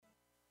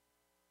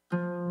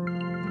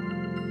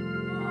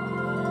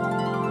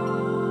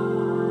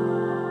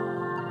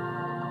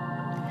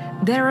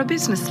There are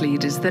business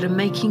leaders that are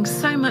making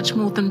so much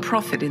more than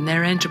profit in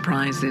their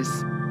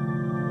enterprises.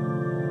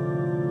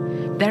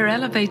 They're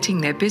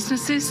elevating their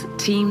businesses,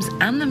 teams,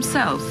 and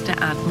themselves to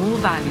add more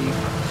value.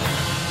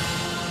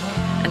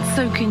 And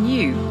so can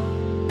you.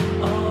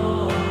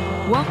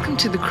 Welcome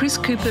to the Chris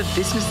Cooper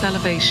Business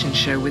Elevation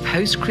Show with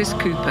host Chris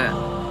Cooper.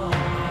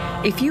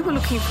 If you were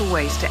looking for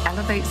ways to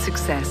elevate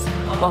success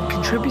while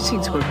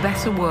contributing to a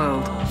better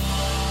world,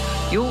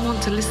 you'll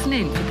want to listen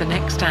in for the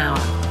next hour.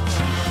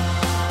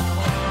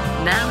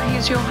 Now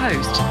here's your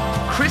host,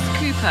 Chris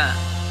Cooper.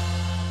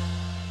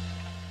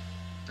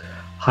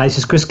 Hi, this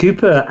is Chris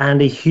Cooper,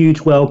 and a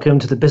huge welcome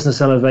to the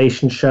Business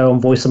Elevation Show on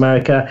Voice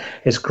America.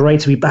 It's great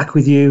to be back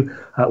with you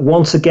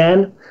once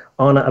again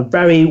on a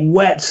very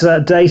wet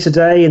day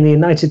today in the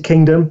United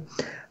Kingdom.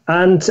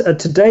 And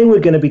today we're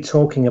going to be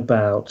talking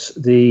about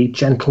the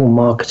gentle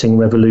marketing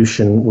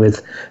revolution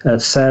with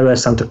Sarah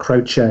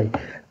Santacroce.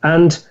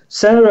 And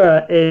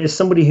Sarah is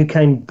somebody who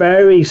came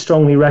very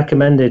strongly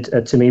recommended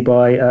to me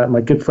by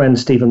my good friend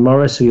Stephen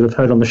Morris, who you'll have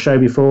heard on the show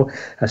before.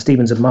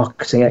 Stephen's a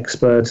marketing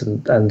expert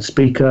and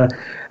speaker,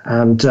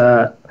 and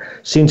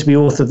soon to be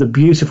author of The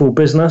Beautiful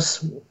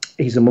Business.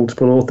 He's a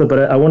multiple author,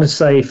 but I want to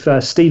say if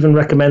Stephen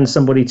recommends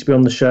somebody to be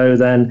on the show,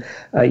 then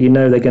you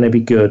know they're going to be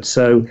good.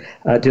 So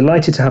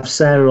delighted to have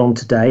Sarah on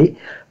today.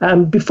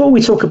 Before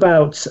we talk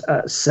about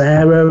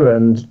Sarah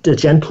and the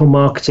gentle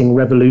marketing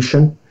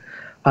revolution,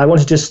 I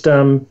want to just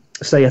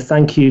say a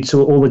thank you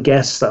to all the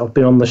guests that have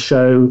been on the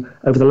show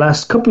over the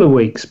last couple of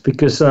weeks,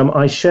 because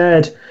I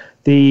shared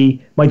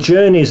my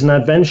journey as an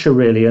adventure,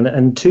 really,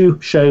 and two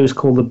shows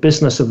called The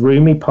Business of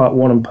Rumi, Part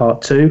 1 and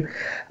Part 2,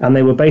 and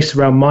they were based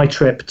around my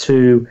trip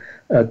to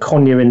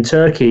Konya in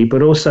Turkey,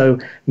 but also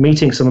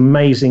meeting some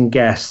amazing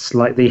guests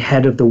like the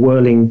head of the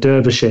Whirling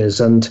Dervishes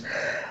and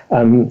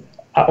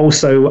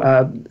also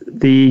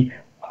the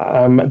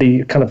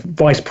kind of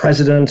vice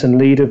president and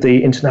leader of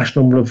the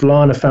International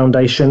Mevlana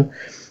Foundation.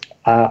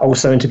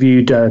 Also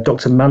interviewed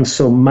Dr.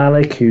 Mansour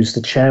Malik, who's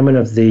the chairman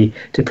of the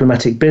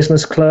Diplomatic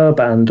Business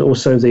Club and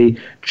also the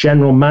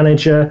general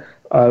manager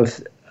of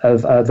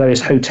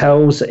various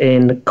hotels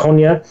in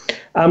Konya.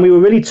 And we were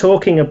really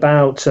talking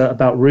about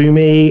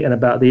Rumi and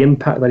about the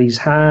impact that he's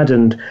had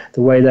and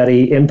the way that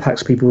he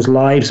impacts people's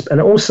lives, and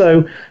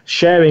also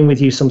sharing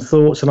with you some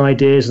thoughts and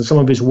ideas and some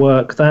of his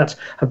work that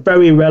are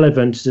very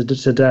relevant to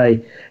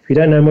today. If you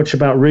don't know much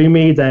about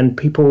Rumi, then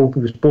he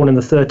was born in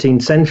the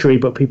 13th century,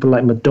 but people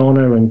like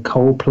Madonna and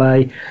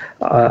Coldplay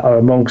are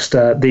amongst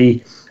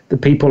the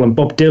people, and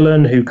Bob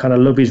Dylan, who kind of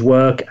love his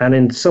work. And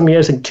in some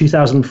years, I think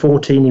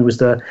 2014, he was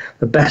the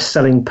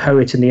best-selling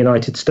poet in the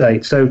United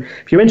States. So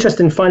if you're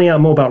interested in finding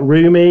out more about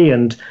Rumi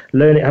and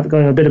going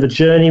on a bit of a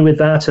journey with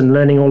that and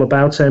learning all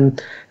about him,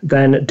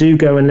 then do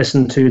go and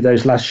listen to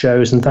those last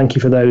shows. And thank you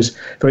for those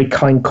very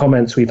kind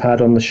comments we've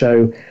had on the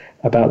show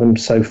about them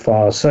so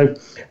far. So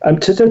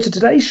to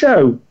today's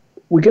show,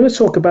 we're going to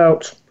talk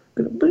about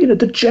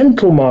the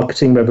gentle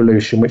marketing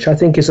revolution, which I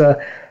think is a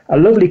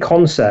lovely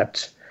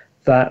concept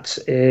that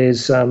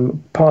is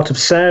part of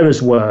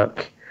Sarah's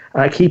work,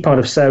 a key part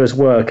of Sarah's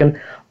work. And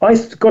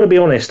I've got to be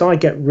honest, I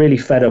get really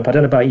fed up, I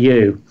don't know about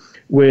you,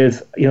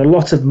 with a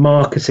lot of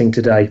marketing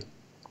today,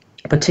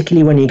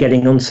 particularly when you're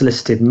getting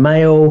unsolicited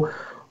mail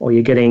or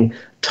you're getting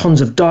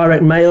tons of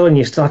direct mail and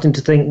you're starting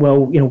to think,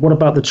 well, what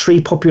about the tree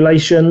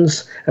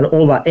populations and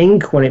all that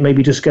ink when it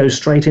maybe just goes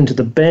straight into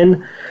the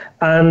bin?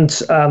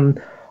 And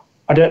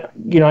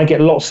I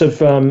get lots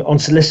of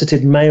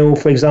unsolicited mail,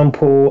 for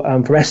example,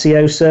 for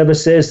SEO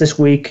services. This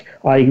week,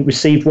 I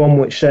received one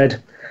which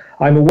said,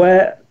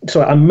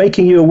 I'm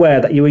making you aware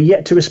that you are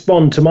yet to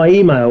respond to my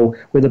email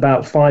with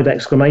about 5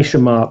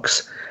 exclamation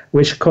marks,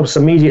 which of course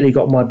immediately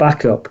got my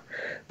back up.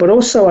 But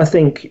also, I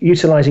think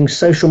utilizing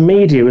social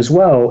media as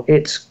well,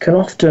 it can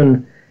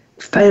often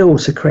fail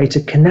to create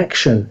a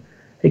connection.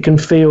 It can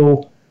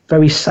feel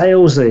very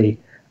salesy.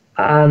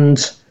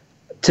 And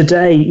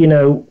today,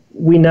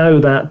 we know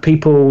that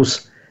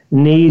people's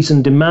needs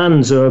and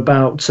demands are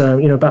about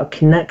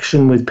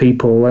connection with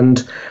people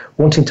and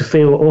wanting to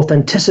feel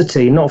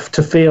authenticity, not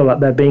to feel that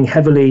they're being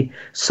heavily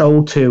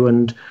sold to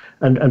and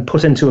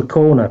pushed into a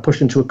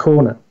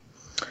corner.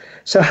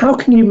 So how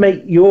can you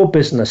make your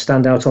business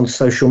stand out on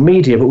social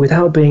media, but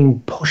without being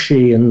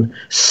pushy and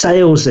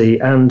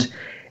salesy and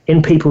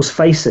in people's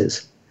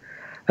faces?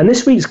 And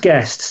this week's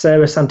guest,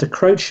 Sarah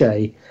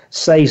Santacroce,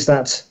 says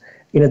that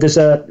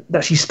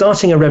that she's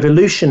starting a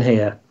revolution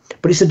here,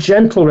 but it's a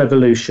gentle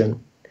revolution.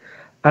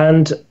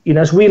 And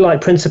as we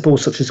like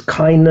principles such as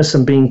kindness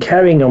and being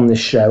caring on this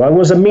show, I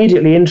was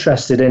immediately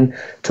interested in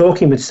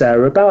talking with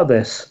Sarah about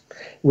this,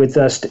 with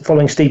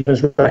following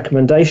Stephen's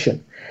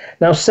recommendation.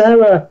 Now,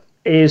 Sarah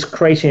is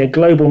creating a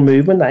global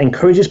movement that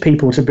encourages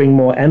people to bring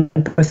more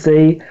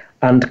empathy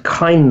and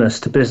kindness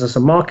to business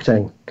and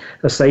marketing.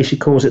 Let's say she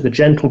calls it the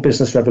gentle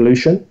business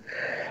revolution.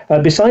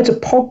 Besides a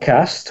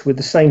podcast with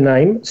the same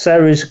name,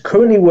 Sarah is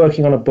currently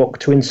working on a book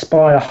to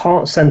inspire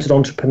heart-centered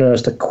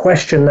entrepreneurs to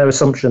question their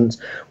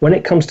assumptions when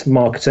it comes to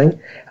marketing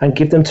and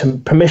give them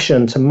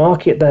permission to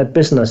market their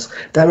business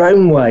their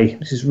own way.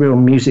 This is real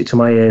music to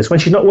my ears. When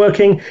she's not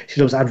working,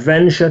 she loves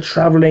adventure,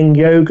 traveling,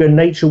 yoga,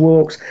 nature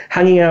walks,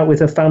 hanging out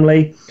with her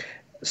family.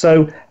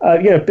 So,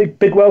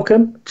 big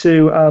welcome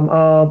to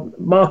our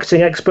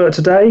marketing expert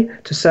today,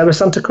 to Sarah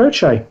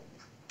Santacroce.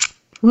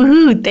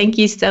 Woohoo! Thank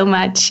you so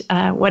much.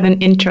 What an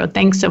intro.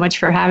 Thanks so much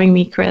for having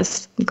me,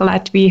 Chris. I'm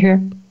glad to be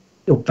here.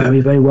 You're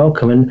very, very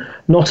welcome. And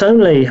not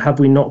only have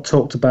we not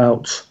talked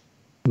about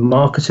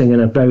marketing in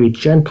a very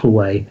gentle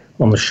way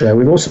on the show,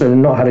 we've also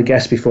not had a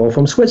guest before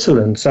from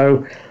Switzerland.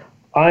 So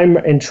I'm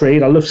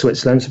intrigued. I love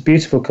Switzerland. It's a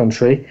beautiful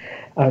country.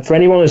 For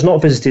anyone who's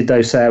not visited,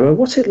 though, Sarah,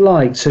 what's it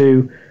like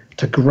to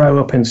grow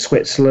up in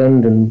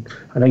Switzerland? And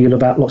I know you're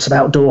about lots of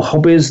outdoor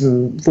hobbies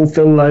and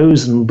fulfill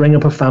those and bring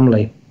up a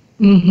family.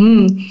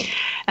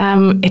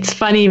 It's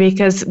funny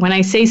because when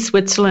I say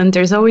Switzerland,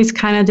 there's always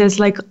kind of this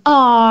like,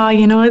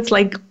 it's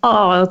like,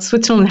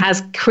 Switzerland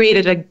has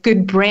created a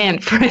good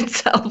brand for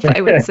itself, I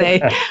would say.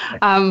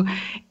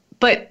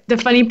 But the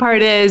funny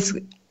part is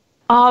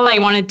all I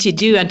wanted to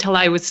do until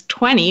I was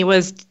 20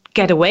 was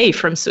get away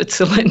from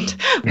Switzerland.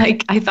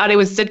 Like I thought it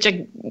was such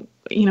a,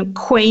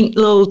 quaint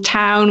little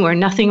town where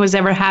nothing was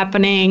ever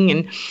happening.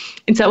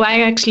 And so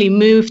I actually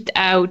moved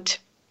out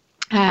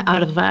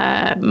of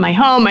my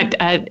home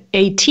at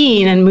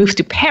 18 and moved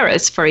to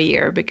Paris for a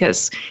year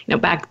because,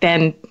 back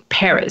then,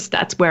 Paris,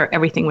 that's where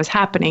everything was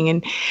happening.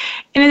 And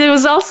it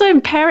was also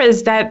in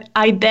Paris that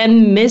I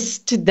then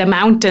missed the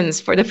mountains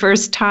for the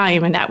first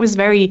time. And that was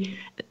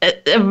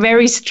a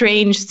very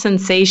strange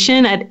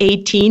sensation at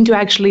 18 to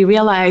actually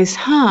realize,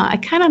 I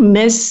kind of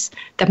miss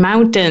the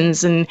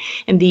mountains and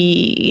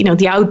the,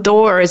 the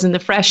outdoors and the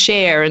fresh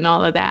air and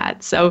all of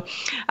that. So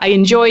I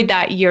enjoyed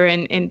that year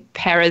in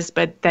Paris,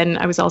 but then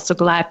I was also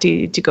glad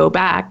to go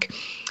back.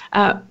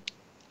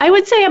 I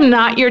would say I'm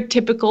not your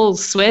typical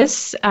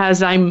Swiss,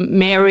 as I'm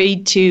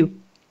married to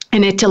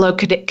an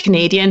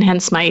Italo-Canadian,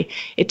 hence my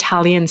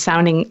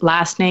Italian-sounding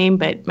last name.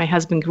 But my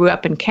husband grew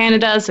up in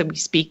Canada, so we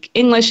speak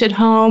English at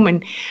home.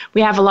 And we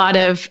have a lot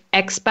of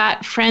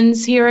expat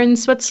friends here in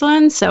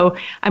Switzerland. So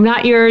I'm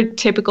not your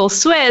typical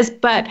Swiss,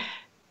 but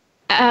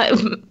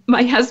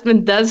my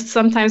husband does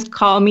sometimes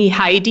call me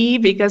Heidi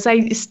because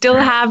I still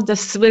have the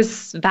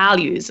Swiss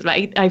values,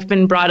 right? I've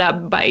been brought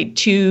up by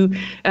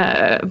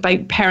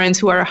parents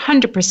who are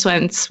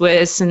 100%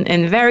 Swiss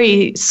and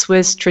very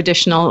Swiss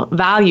traditional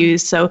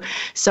values. So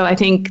I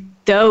think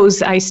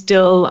those I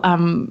still,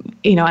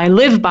 I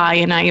live by,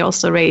 and I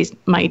also raised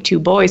my two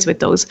boys with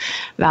those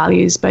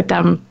values. But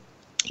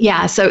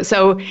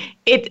so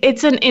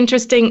it's an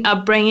interesting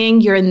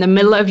upbringing. You're in the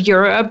middle of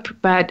Europe,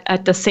 but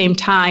at the same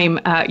time,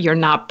 you're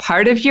not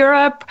part of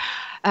Europe.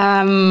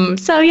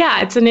 It's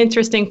an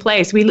interesting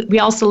place. We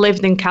also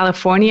lived in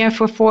California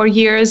for 4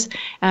 years,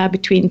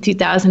 between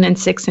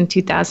 2006 and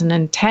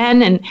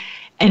 2010,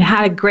 and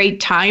had a great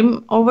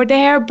time over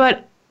there.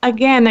 But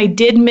again, I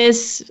did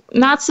miss,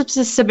 not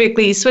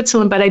specifically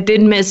Switzerland, but I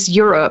did miss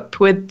Europe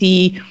with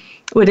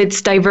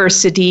its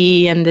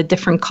diversity and the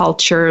different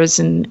cultures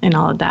and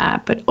all of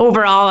that. But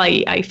overall,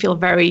 I feel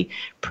very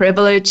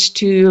privileged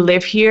to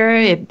live here.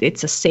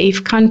 It's a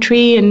safe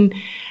country, and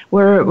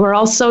we're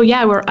also,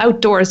 we're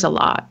outdoors a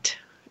lot.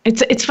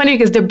 It's funny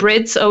because the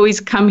Brits always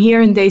come here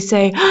and they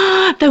say,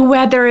 the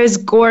weather is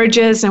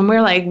gorgeous. And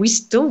we're like, we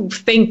still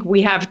think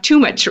we have too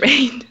much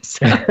rain.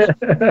 So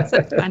it's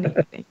a funny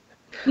thing.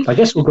 I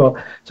guess we've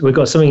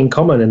got something in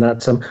common in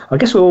that. I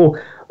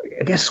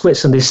guess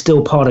Switzerland is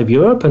still part of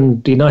Europe,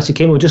 and the United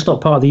Kingdom are just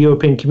not part of the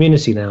European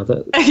community now.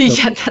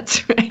 Yeah,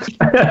 that's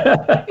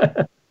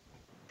right.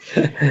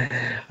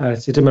 I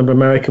still remember an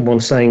American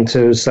once saying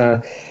to us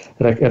at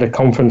a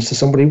conference to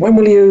somebody, when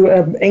will you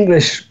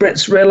English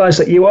Brits realise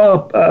that you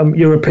are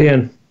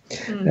European?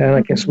 Mm-hmm. And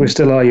I guess we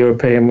still are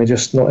European, we're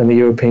just not in the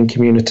European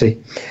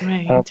community.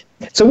 Right.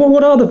 So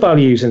what are the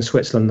values in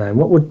Switzerland then?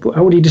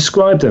 How would you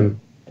describe them?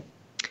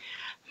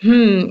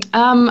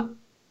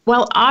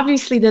 Well,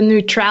 obviously, the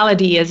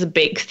neutrality is a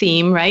big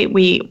theme, right?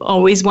 We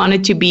always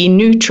wanted to be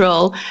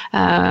neutral.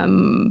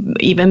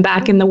 Even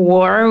back in the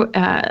war,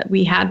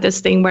 we had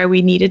this thing where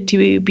we needed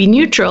to be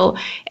neutral.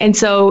 And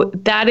so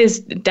that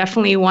is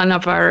definitely one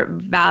of our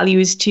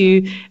values,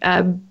 to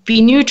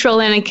be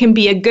neutral. And it can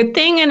be a good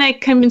thing, and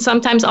it can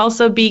sometimes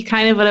also be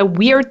kind of a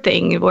weird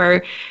thing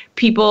where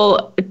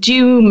people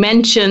do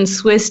mention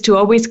Swiss to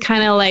always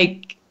kind of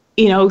like,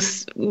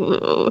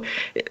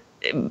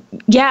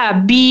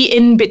 be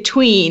in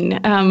between.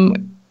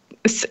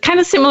 Kind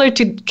of similar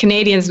to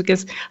Canadians,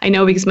 because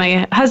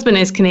my husband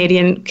is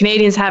Canadian.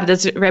 Canadians have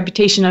this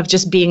reputation of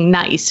just being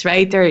nice,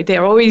 right?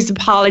 They're always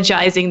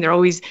apologizing. They're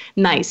always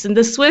nice. And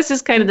the Swiss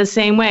is kind of the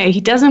same way.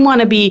 He doesn't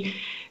want to be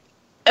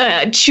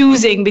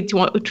choosing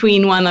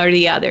between one or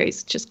the other.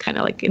 He's just kind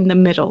of like in the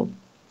middle.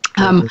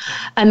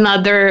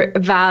 Another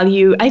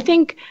value, I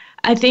think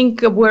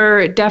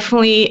we're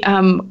definitely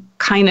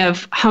kind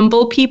of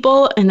humble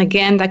people. And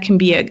again, that can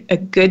be a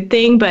good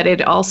thing, but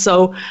it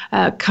also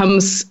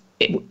comes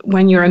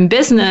when you're in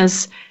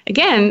business,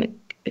 again,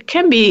 it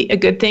can be a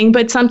good thing,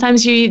 but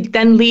sometimes you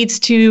then leads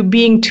to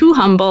being too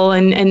humble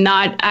and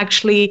not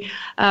actually,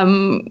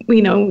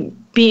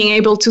 being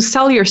able to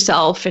sell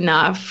yourself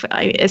enough,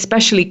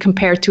 especially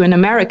compared to an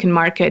American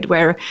market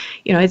where,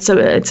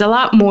 it's a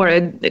lot more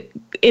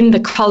in the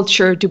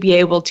culture to be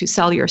able to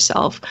sell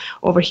yourself.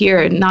 Over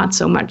here, not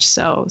so much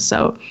so.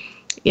 So,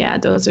 yeah,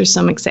 those are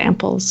some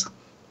examples.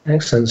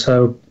 Excellent.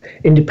 So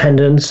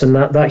independence and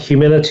that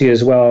humility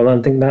as well. And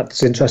I think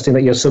that's interesting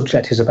that your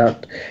subject is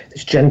about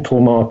this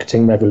gentle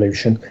marketing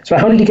revolution. So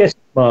how did you get into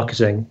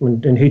marketing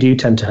and who do you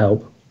tend to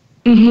help?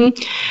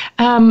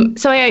 Mm-hmm.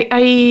 So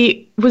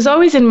I was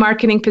always in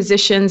marketing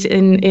positions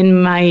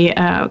in my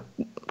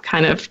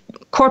kind of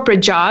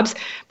corporate jobs.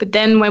 But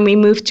then when we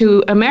moved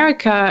to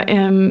America,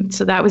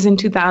 so that was in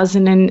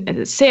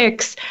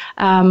 2006,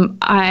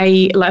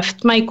 I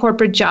left my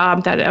corporate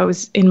job that I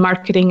was in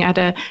marketing at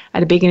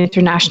a big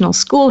international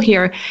school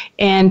here.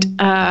 And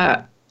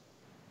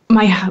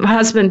my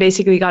husband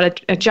basically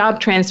got a job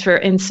transfer.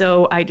 And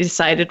so I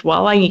decided,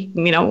 well,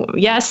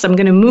 yes, I'm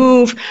going to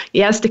move.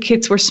 Yes, the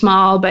kids were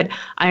small, but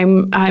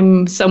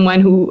I'm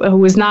someone who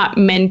was not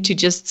meant to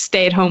just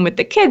stay at home with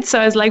the kids. So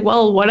I was like,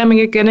 well, what am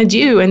I going to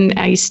do? And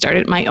I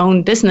started my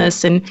own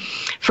business. And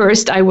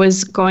first I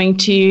was going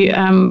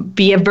to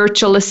be a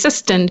virtual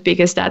assistant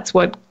because that's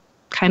what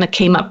kind of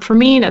came up for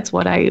me. That's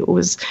what I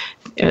was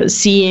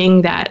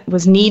seeing that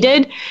was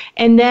needed.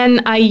 And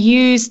then I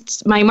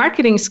used my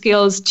marketing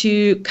skills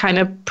to kind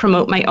of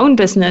promote my own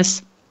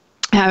business.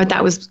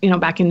 That was,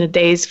 back in the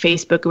days,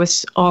 Facebook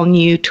was all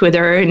new,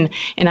 Twitter, and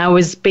I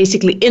was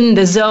basically in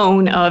the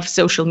zone of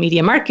social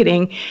media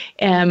marketing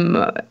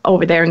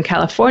over there in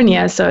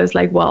California. So I was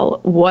like, well,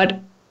 what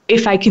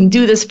if I can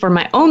do this for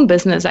my own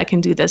business, I can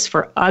do this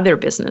for other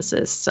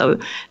businesses. So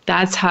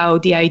that's how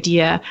the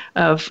idea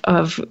of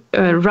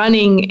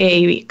running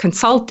a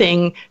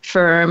consulting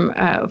firm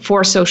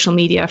for social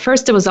media.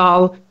 First, it was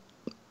all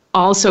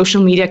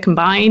social media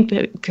combined,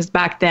 because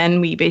back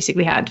then we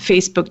basically had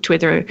Facebook,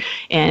 Twitter,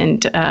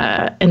 and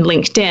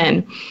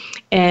LinkedIn.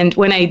 And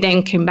when I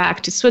then came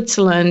back to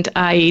Switzerland,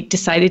 I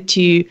decided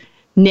to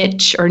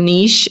niche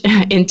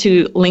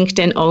into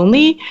LinkedIn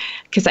only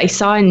because I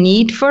saw a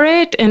need for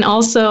it. And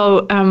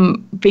also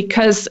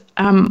because,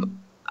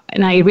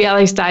 and I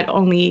realized that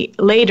only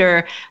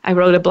later, I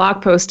wrote a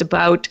blog post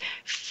about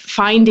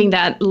finding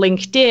that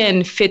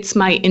LinkedIn fits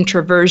my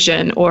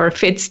introversion or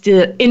fits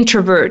the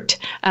introvert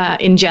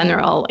in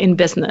general in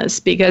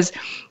business. Because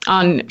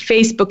on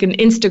Facebook and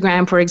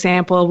Instagram, for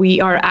example, we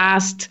are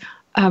asked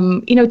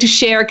to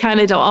share kind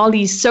of all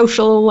these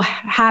social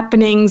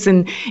happenings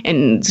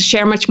and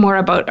share much more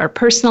about our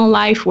personal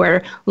life,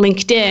 where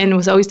LinkedIn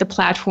was always the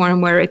platform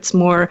where it's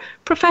more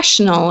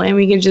professional and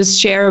we can just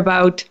share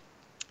about,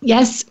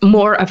 yes,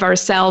 more of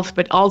ourselves,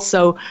 but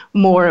also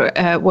more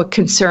what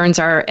concerns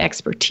our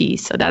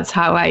expertise. So that's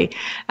how I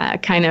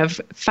kind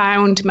of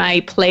found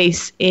my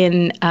place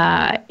in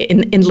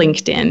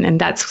LinkedIn,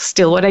 and that's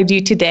still what I do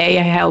today.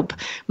 I help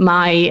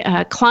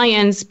my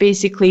clients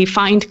basically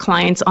find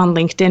clients on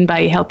LinkedIn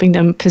by helping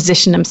them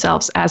position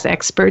themselves as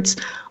experts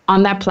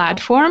on that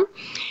platform.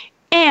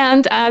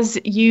 And as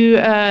you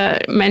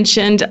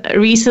mentioned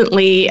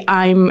recently,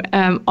 I'm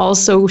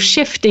also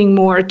shifting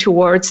more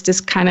towards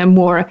this kind of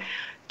more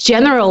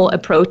general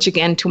approach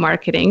again to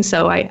marketing.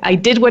 So I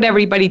did what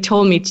everybody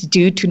told me to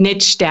do to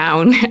niche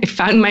down. I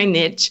found my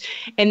niche,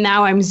 and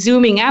now I'm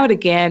zooming out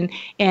again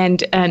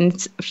and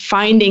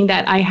finding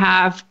that I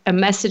have a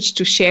message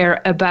to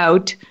share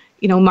about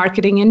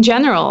marketing in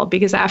general,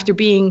 because after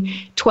being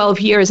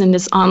 12 years in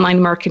this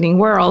online marketing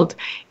world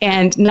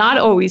and not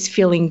always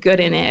feeling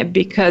good in it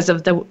because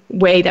of the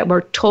way that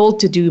we're told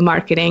to do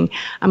marketing,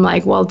 I'm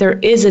like, well, there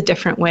is a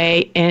different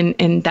way,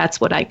 and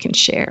that's what I can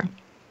share.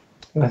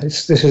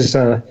 This is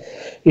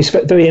it's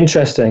very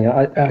interesting.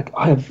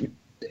 I have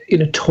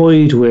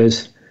toyed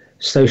with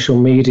social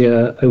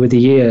media over the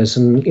years,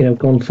 and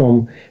gone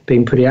from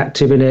being pretty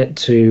active in it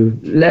to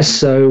less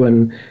so,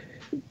 and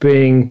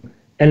being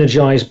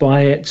energized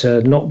by it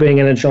to not being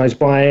energized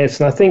by it.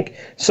 And I think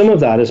some of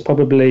that has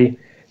probably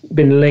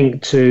been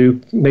linked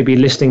to maybe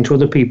listening to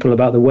other people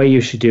about the way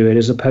you should do it,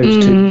 as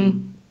opposed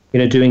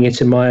to doing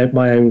it in my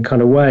own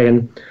kind of way.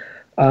 And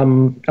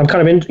I'm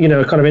kind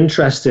of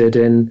interested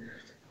in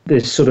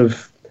this sort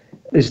of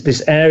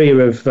this area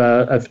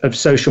of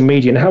social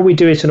media and how we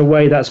do it in a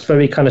way that's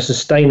very kind of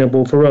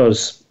sustainable for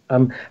us.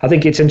 I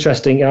think it's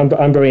interesting.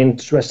 I'm very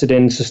interested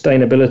in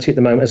sustainability at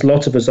the moment, as a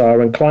lot of us are,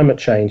 and climate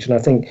change. And I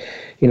think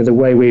the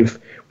way we've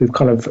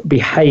kind of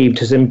behaved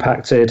has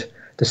impacted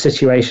the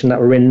situation that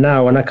we're in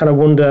now. And I kind of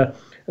wonder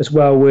as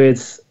well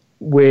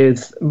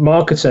with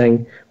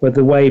marketing, whether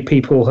the way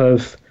people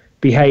have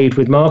behaved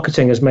with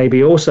marketing has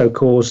maybe also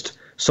caused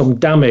some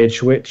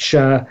damage, which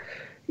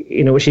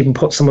even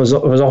put some of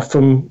us off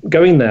from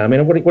going there. I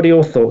mean, what are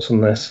your thoughts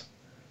on this?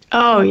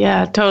 Oh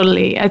yeah,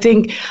 totally. I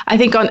think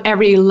on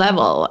every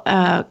level,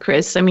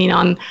 Chris. I mean,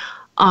 on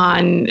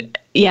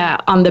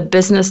on the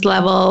business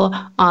level,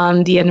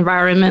 on the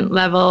environment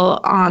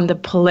level, on the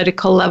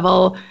political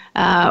level,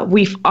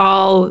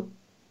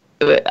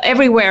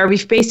 everywhere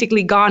we've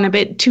basically gone a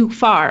bit too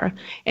far.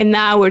 And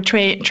now we're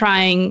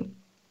trying,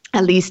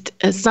 at least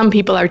some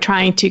people are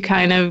trying to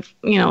kind of,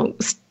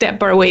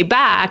 step our way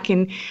back.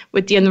 And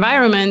with the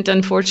environment,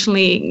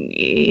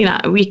 unfortunately,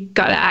 we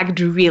got to act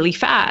really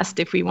fast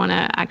if we want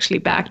to actually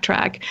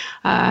backtrack.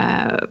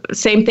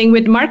 Same thing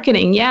with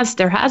marketing. Yes,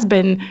 there has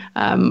been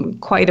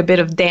quite a bit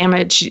of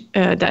damage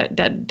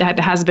that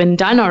has been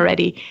done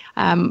already.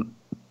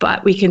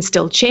 But we can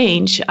still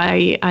change.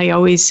 I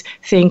always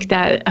think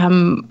that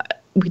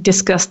we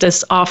discussed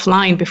this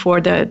offline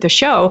before the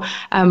show.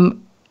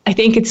 I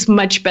think it's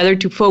much better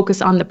to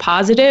focus on the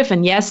positive.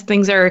 And yes,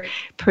 things are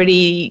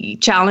pretty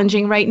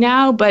challenging right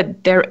now,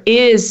 but there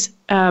is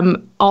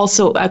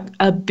also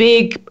a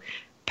big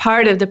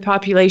part of the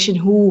population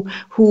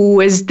who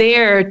is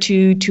there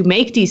to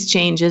make these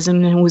changes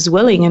and who is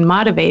willing and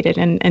motivated.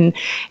 And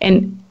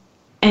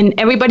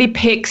everybody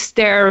picks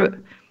their,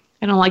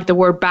 I don't like the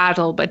word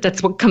battle, but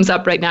that's what comes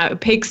up right now.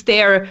 It picks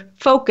their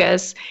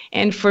focus.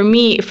 And for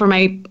me, for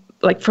my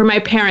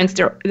parents,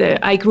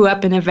 I grew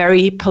up in a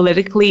very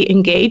politically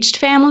engaged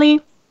family.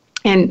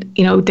 And,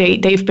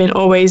 they've been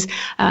always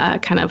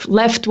kind of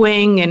left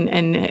wing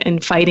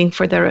and fighting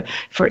for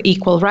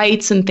equal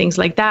rights and things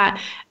like that.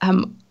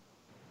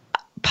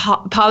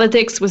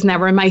 Politics was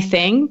never my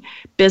thing.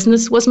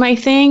 Business was my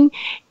thing.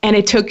 And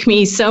it took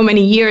me so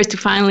many years to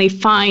finally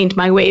find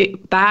my way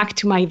back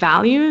to my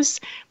values.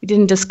 We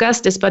didn't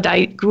discuss this, but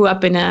I grew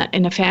up in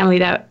a family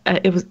that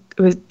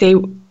they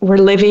were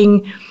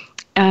living,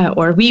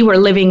 or we were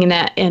living in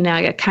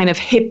a kind of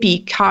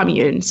hippie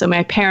commune. So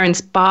my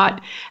parents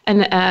bought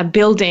a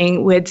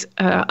building with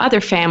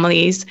other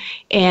families,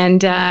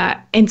 and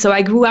so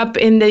I grew up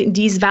in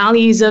these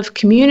values of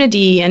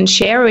community and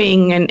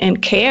sharing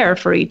and care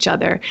for each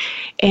other.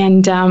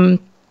 And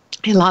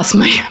I lost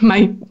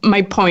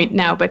my point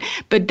now, but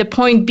the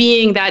point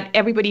being that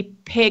everybody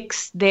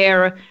picks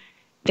their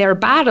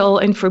battle,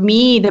 and for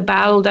me, the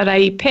battle that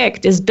I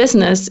picked is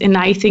business, and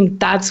I think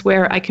that's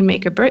where I can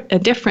make a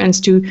difference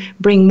to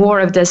bring more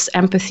of this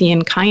empathy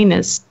and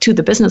kindness to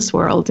the business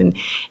world. And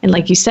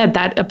like you said,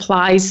 that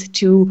applies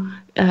to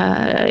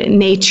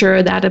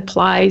nature, that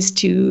applies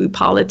to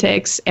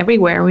politics.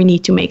 Everywhere we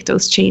need to make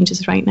those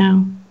changes right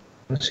now.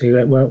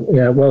 Actually,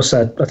 well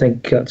said. I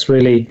think that's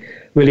really,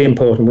 really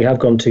important. We have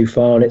gone too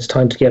far, and it's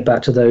time to get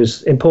back to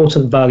those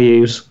important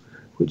values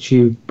which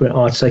you were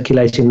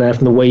articulating there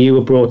from the way you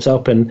were brought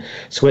up in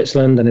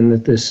Switzerland and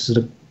in this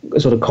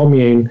sort of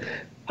commune.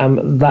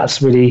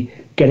 That's really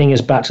getting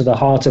us back to the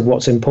heart of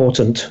what's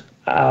important.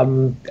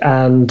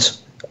 And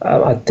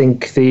I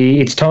think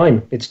it's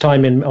time. It's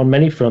time on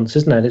many fronts,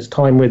 isn't it? It's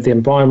time with the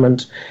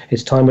environment.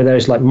 It's time with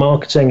areas like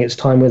marketing. It's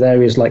time with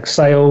areas like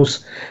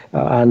sales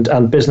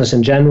and business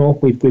in general.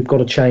 We've got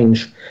to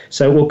change.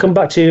 So we'll come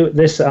back to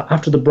this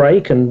after the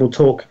break, and we'll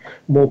talk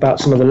more about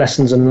some of the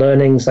lessons and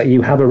learnings that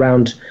you have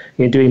around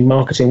doing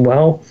marketing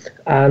well.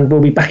 And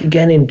we'll be back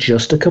again in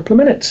just a couple of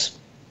minutes.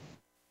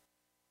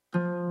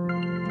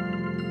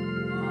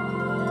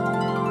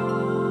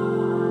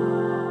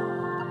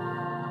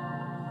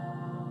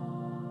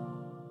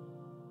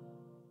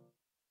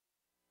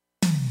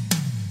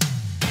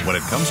 When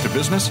it comes to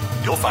business,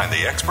 you'll find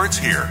the experts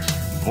here.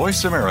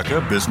 Voice America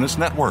Business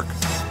Network.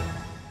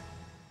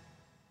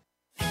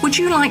 Would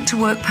you like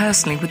to work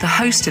personally with the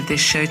host of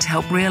this show to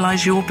help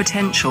realize your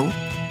potential?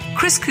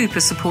 Chris Cooper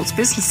supports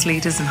business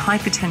leaders and high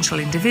potential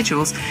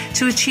individuals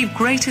to achieve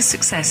greater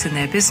success in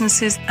their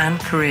businesses and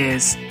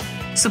careers.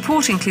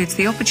 Support includes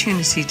the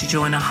opportunity to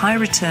join a high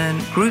return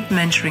group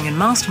mentoring and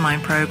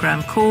mastermind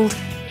program called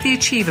the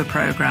Achiever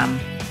Program.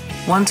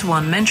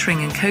 One-to-one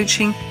mentoring and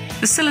coaching,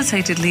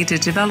 facilitated leader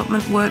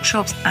development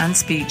workshops and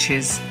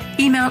speeches.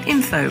 Email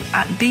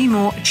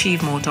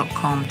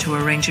info@bemoreachievemore.com to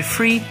arrange a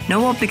free,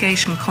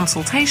 no-obligation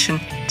consultation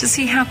to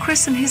see how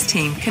Chris and his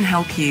team can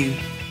help you.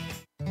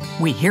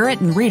 We hear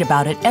it and read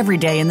about it every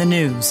day in the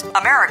news.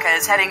 America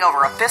is heading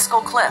over a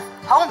fiscal cliff.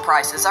 Home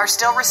prices are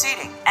still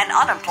receding and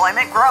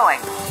unemployment growing.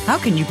 How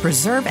can you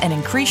preserve and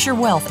increase your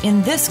wealth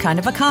in this kind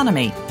of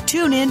economy?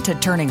 Tune in to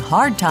Turning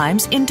Hard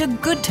Times into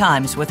Good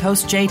Times with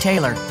host Jay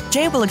Taylor.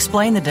 Jay will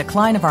explain the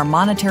decline of our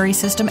monetary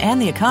system and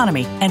the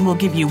economy, and will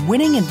give you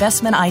winning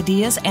investment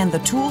ideas and the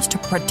tools to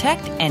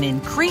protect and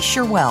increase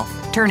your wealth.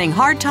 Turning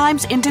Hard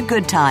Times into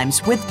Good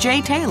Times with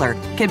Jay Taylor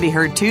can be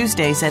heard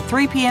Tuesdays at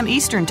 3 p.m.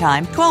 Eastern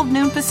Time, 12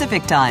 noon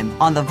Pacific Time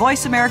on the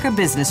Voice America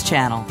Business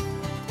Channel.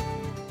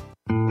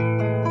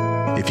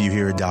 If you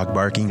hear a dog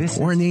barking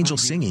or an angel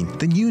singing,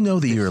 then you know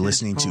that you are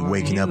listening to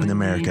Waking Up in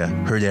America.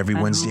 Heard every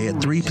Wednesday at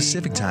 3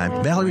 Pacific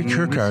Time, Valerie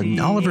Kirkard and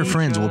all of her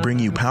friends will bring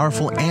you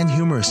powerful and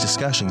humorous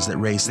discussions that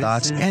raise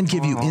thoughts and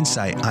give you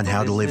insight on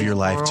how to live your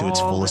life to its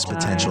fullest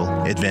potential.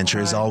 Adventure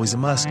is always a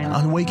must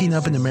on Waking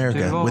Up in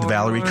America with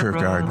Valerie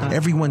Kirkard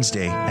every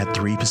Wednesday at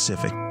 3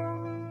 Pacific.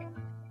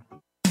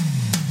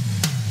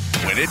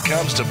 When it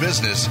comes to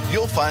business,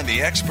 you'll find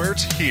the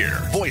experts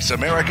here. Voice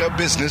America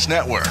Business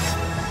Network.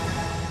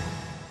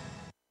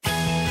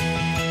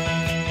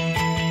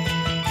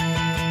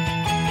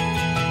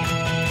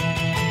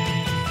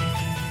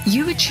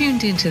 You are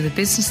tuned into the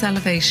Business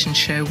Elevation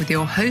Show with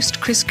your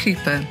host, Chris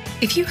Cooper.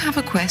 If you have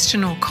a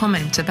question or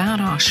comment about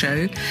our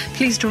show,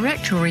 please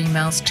direct your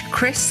emails to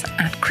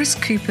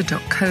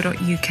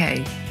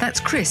chris@chriscooper.co.uk. That's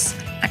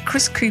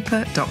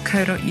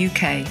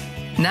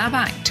chris@chriscooper.co.uk. Now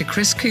back to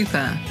Chris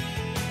Cooper.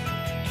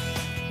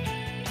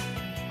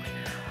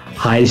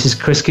 Hi, this is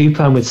Chris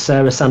Cooper. I'm with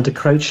Sarah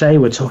Santacroce.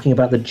 We're talking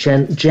about the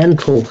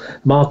gentle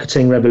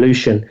marketing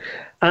revolution.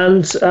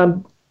 And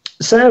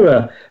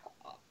Sarah,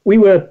 we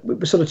were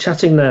sort of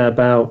chatting there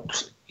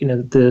about,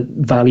 the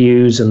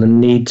values and the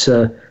need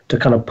to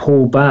kind of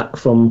pull back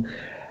from,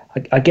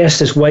 I guess,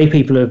 this way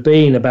people have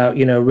been about,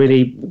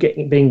 really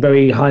being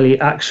very highly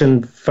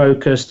action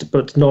focused,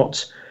 but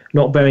not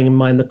bearing in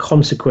mind the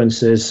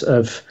consequences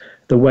of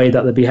the way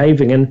that they're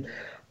behaving. And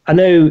I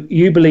know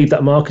you believe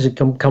that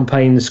marketing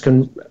campaigns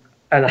can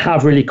and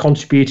have really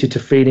contributed to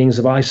feelings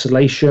of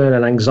isolation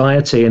and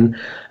anxiety. And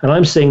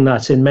I'm seeing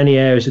that in many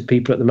areas of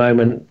people at the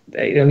moment.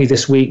 Only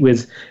this week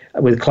with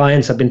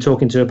clients I've been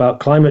talking to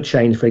about climate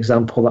change, for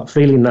example, that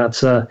feeling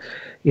that, I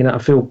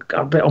feel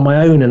a bit on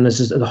my own, and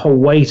there's the whole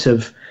weight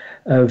of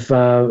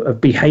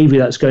behavior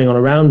that's going on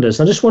around us.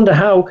 And I just wonder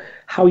how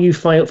you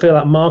feel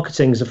that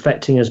marketing is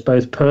affecting us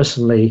both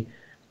personally,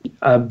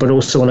 but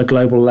also on a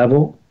global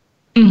level.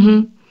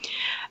 Mm-hmm.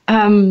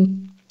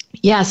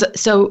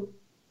 So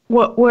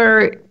what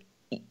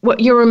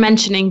you were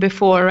mentioning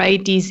before,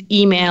 right? These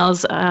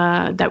emails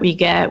that we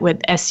get with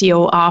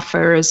SEO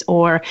offers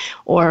or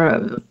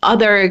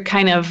other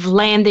kind of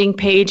landing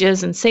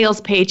pages and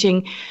sales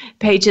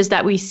pages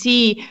that we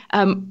see.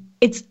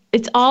 It's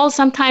all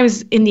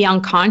sometimes in the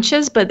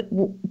unconscious, but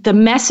the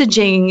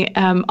messaging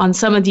on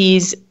some of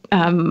these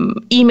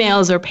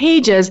emails or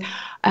pages,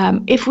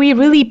 if we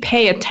really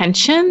pay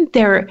attention,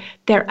 they're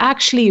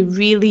actually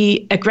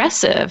really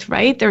aggressive,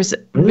 right? There's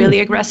really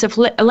aggressive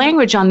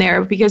language on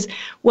there, because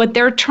what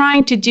they're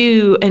trying to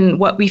do, and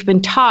what we've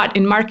been taught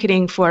in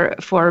marketing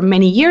for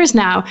many years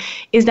now,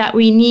 is that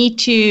we need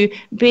to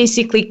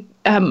basically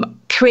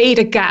create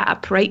a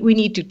gap, right? We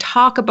need to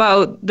talk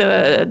about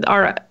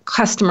our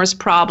customer's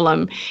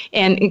problem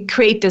and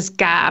create this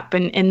gap,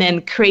 and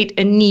then create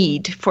a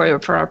need for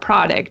our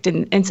product.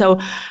 And so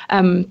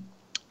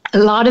a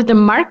lot of the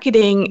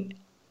marketing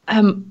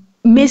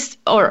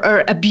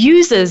or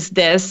abuses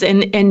this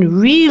and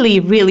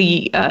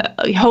really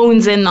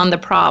hones in on the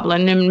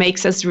problem and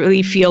makes us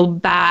really feel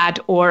bad,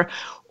 or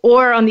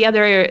on the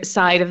other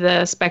side of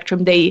the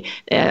spectrum, they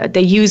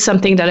use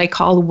something that I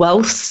call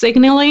wealth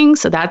signaling.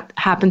 So that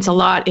happens a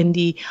lot in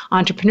the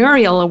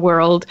entrepreneurial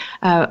world,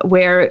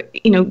 where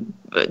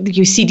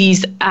you see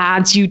these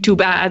ads,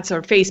 YouTube ads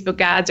or Facebook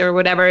ads or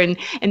whatever, and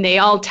they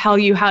all tell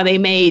you how they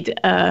made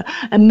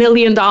 $1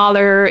 million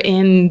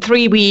in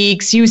 3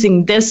 weeks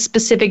using this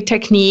specific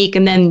technique,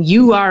 and then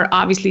you are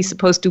obviously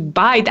supposed to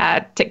buy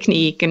that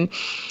technique. And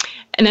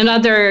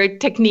another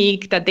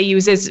technique that they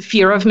use is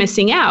fear of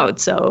missing out.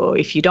 So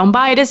if you don't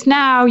buy this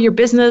now, your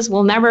business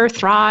will never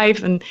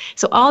thrive. And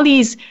so all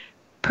these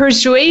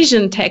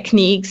persuasion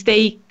techniques,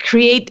 they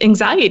create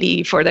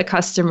anxiety for the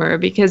customer,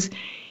 because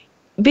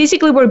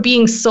basically we're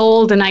being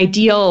sold an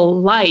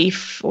ideal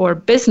life or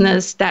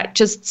business that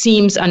just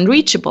seems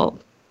unreachable.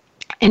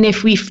 And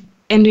if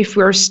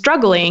we're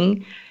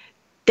struggling,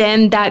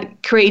 then that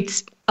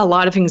creates a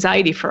lot of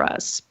anxiety for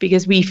us,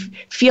 because we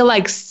feel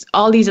like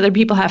all these other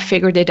people have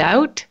figured it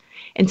out.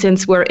 And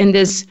since we're in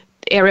this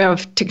area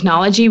of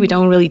technology, we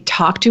don't really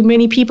talk to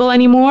many people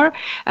anymore.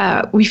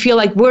 We feel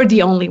like we're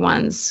the only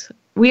ones.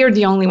 We are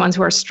the only ones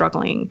who are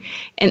struggling.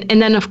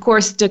 And then, of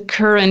course, the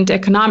current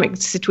economic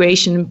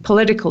situation,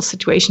 political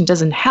situation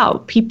doesn't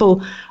help.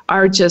 People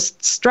are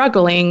just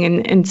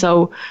struggling. And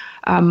so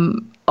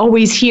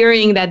always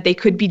hearing that they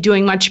could be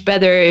doing much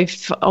better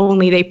if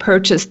only they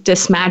purchased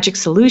this magic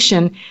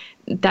solution,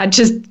 that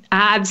just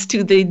adds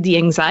to the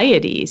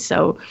anxiety.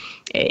 So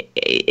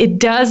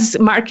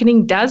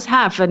marketing does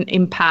have an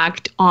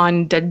impact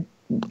on the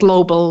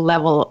global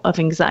level of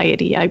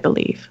anxiety, I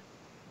believe.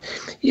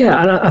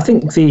 Yeah, and I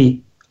think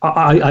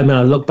I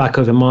look back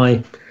over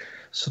my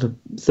sort of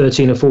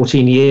 13 or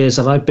 14 years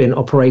that I've been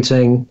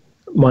operating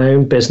my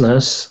own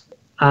business,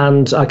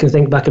 and I can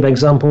think back of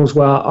examples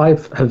where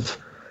I've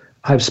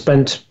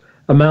spent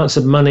amounts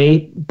of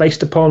money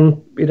based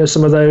upon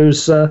some of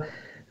those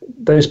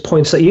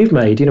points that you've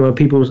made. When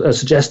people are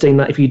suggesting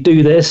that if you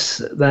do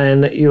this,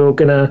 then you're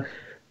gonna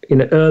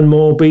earn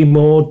more, be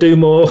more, do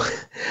more,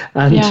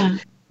 and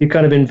you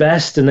kind of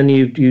invest, and then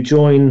you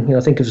join.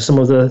 I think of some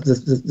of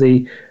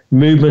the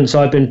movements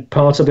I've been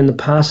part of in the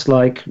past,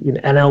 like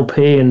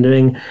NLP, and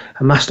doing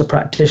a master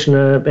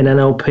practitioner in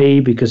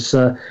NLP, because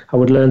I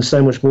would learn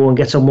so much more and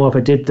get on more if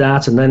I did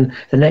that. And then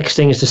the next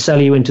thing is to sell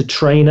you into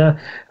trainer,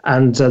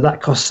 and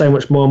that costs so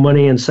much more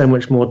money and so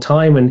much more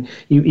time. And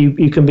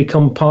you can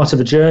become part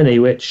of a journey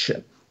which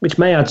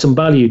may add some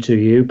value to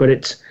you,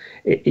 but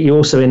you're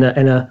also in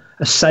a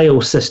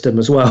sales system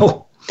as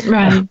well,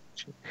 right?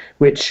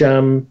 Which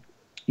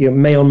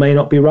may or may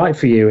not be right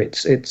for you.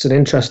 It's an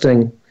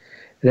interesting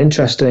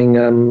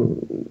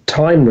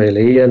time,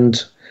 really,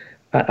 and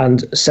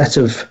set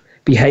of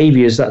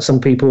behaviors that some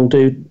people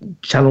do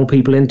channel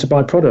people in to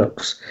buy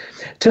products.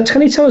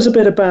 Can you tell us a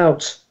bit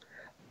about,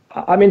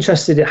 I'm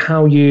interested in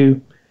how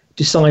you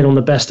decide on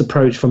the best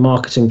approach for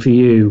marketing for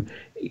you,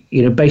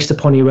 based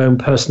upon your own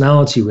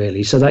personality,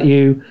 really, so that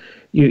you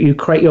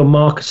create your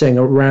marketing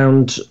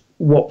around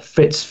what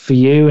fits for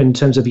you in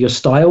terms of your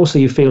style, so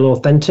you feel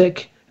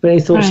authentic. Any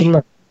thoughts on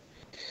that?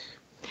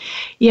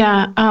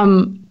 Yeah.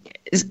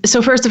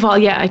 So first of all,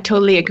 I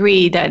totally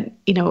agree that,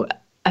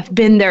 I've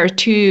been there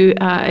too.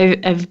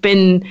 I've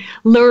been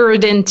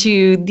lured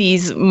into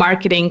these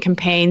marketing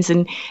campaigns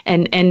and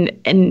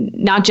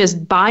not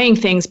just buying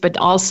things, but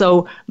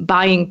also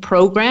buying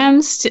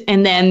programs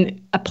and then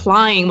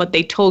applying what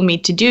they told me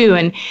to do.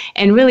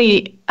 And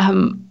really,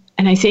 and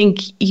I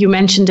think you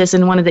mentioned this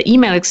in one of the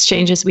email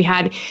exchanges we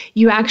had,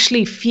 you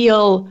actually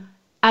feel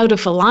out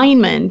of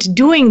alignment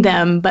doing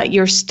them, but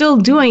you're still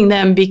doing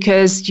them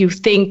because you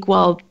think,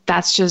 well,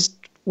 that's just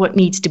what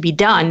needs to be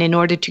done in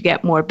order to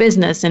get more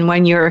business. And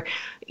when you're,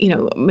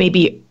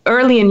 maybe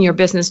early in your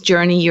business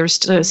journey, you're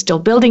still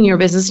building your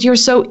business, you're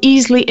so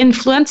easily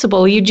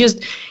influenceable. You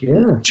just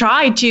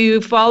try to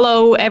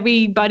follow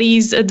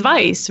everybody's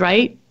advice,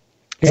 right?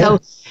 Yeah. So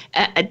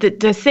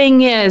the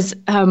thing is,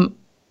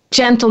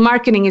 gentle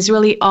marketing is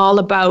really all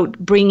about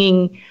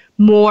bringing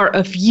more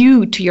of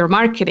you to your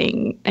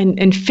marketing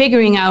and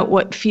figuring out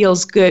what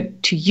feels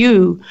good to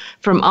you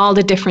from all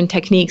the different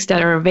techniques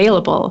that are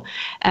available.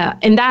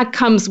 And that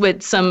comes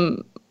with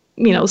some,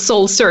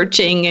 soul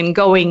searching and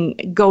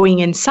going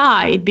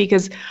inside,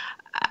 because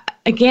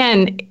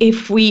again,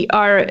 if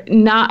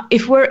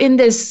we're in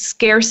this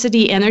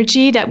scarcity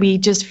energy that we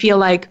just feel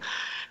like,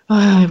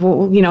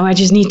 I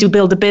just need to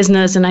build a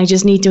business and I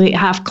just need to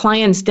have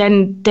clients,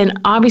 then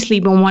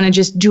obviously we'll want to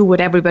just do what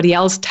everybody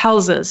else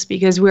tells us,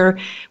 because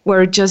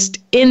we're just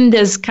in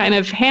this kind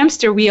of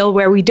hamster wheel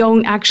where we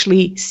don't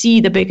actually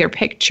see the bigger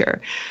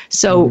picture.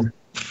 So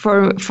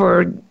for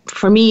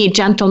me,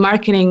 gentle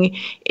marketing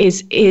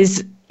is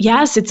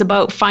yes, it's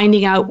about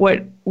finding out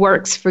what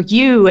works for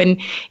you,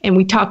 and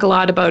we talk a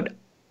lot about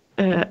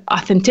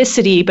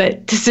authenticity,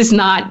 but this is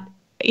not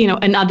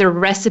another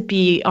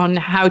recipe on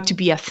how to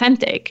be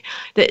authentic.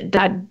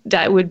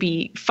 That would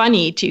be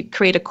funny to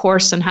create a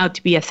course on how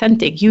to be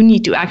authentic. You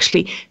need to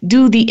actually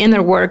do the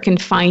inner work and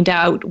find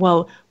out,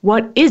 well,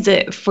 what is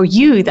it for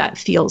you that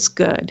feels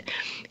good?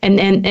 And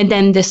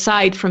then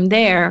decide from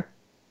there,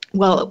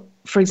 well,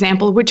 for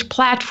example, which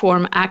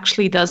platform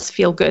actually does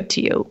feel good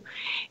to you?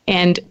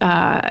 And,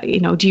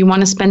 do you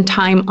want to spend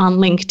time on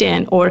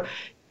LinkedIn, or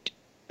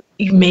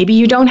maybe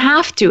you don't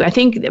have to? I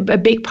think a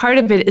big part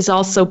of it is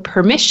also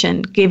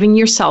permission, giving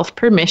yourself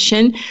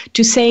permission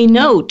to say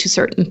no to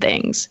certain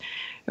things.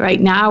 Right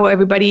now,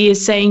 everybody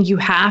is saying you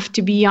have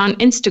to be on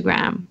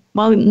Instagram.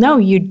 Well, no,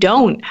 you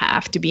don't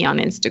have to be on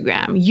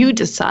Instagram. You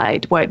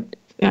decide what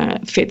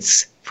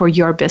fits for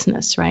your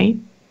business, right?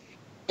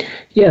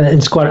 Yeah,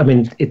 it's quite,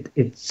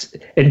 it's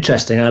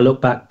interesting. I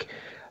look back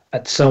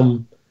at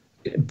some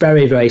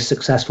very, very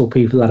successful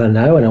people that I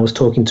know, and I was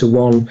talking to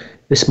one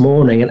this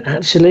morning, and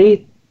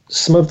actually,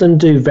 some of them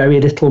do very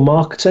little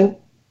marketing.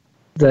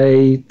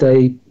 They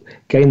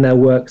gain their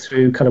work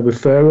through kind of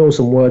referrals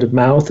and word of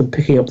mouth and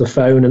picking up the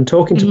phone and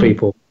talking to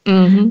people.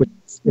 Mm-hmm.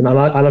 And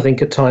I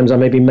think at times I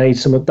maybe made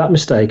some of that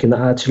mistake, and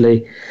that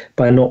actually,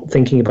 by not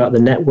thinking about the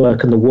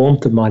network and the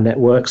warmth of my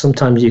network,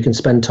 sometimes you can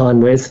spend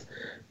time with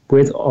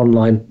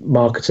online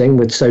marketing,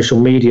 with social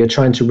media,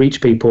 trying to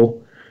reach people,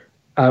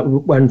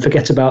 and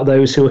forget about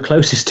those who are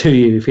closest to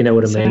you, if you know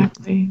what I mean.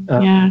 Exactly.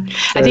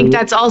 I think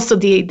that's also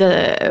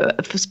the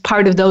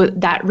part of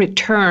that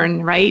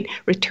return, right?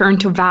 Return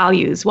to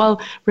values.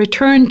 Well,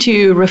 return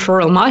to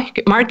referral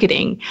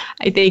marketing.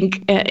 I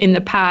think in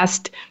the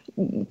past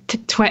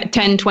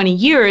 10, 20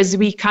 years,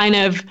 we kind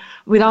of,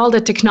 with all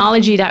the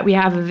technology that we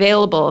have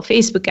available,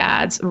 Facebook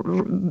ads,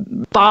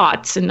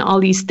 bots, and all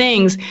these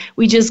things,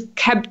 we just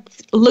kept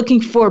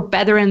looking for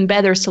better and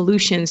better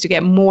solutions to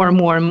get more and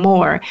more and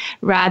more,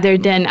 rather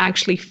than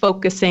actually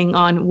focusing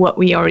on what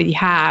we already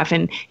have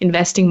and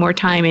investing more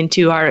time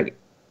into our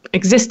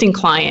existing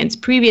clients,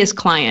 previous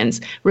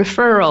clients,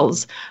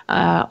 referrals,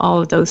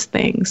 all of those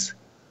things.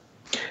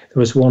 There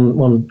was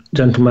one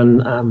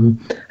gentleman, I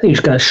think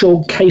he was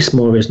Sean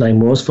Casemore, his name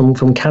was,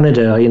 from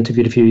Canada. I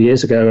interviewed a few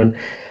years ago, and I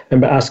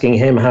remember asking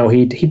him how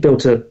he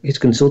built his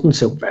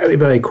consultancy very,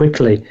 very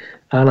quickly.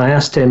 And I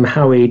asked him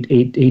how he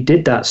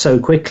did that so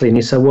quickly, and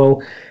he said,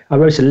 well, I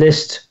wrote a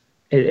list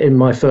in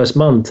my first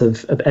month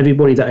of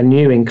everybody that I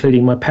knew,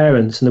 including my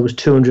parents, and there was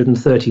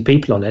 230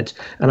 people on it,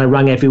 and I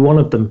rang every one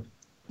of them.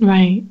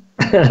 Right.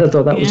 I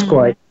thought that was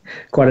quite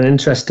an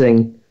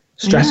interesting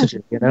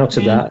strategy, out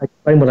of that,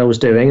 explain what I was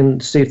doing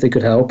and see if they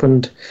could help,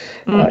 and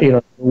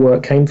the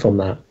work came from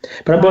that.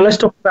 But let's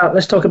talk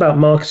about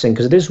marketing,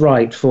 because it is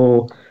right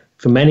for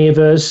many of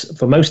us,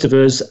 for most of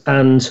us,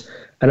 and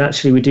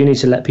actually we do need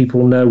to let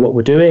people know what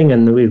we're doing,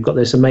 and we've got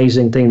this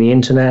amazing thing, the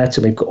internet,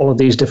 and we've got all of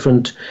these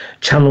different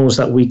channels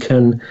that we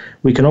can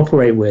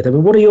operate with. I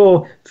mean, what are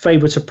your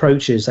favorite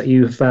approaches that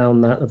you've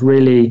found that have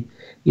really,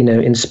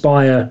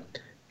 inspire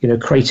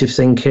creative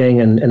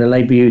thinking and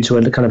enable you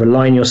to kind of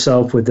align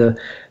yourself with the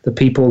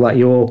people that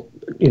you're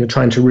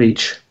trying to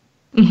reach?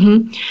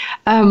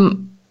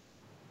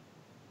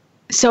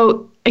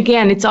 So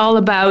again, it's all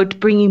about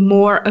bringing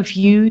more of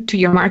you to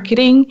your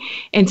marketing,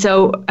 and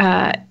so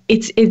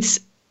it's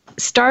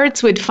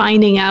starts with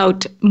finding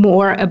out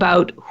more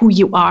about who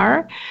you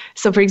are.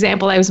 So, for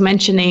example, I was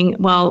mentioning,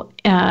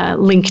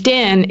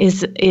 LinkedIn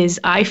is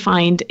I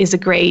find is a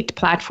great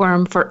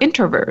platform for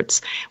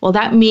introverts. Well,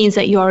 that means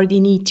that you already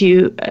need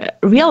to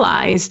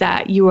realize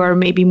that you are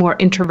maybe more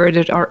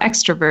introverted or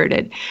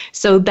extroverted.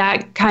 So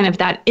that kind of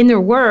that inner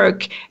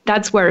work,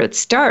 that's where it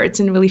starts,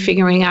 and really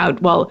figuring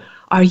out, well,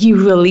 are you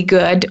really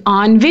good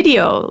on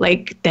video?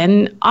 Like,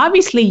 then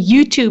obviously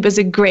YouTube is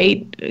a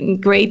great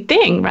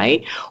thing,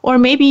 right? Or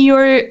maybe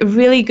you're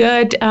really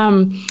good.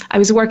 I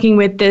was working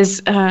with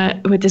this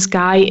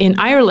guy in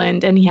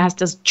Ireland, and he has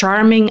this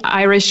charming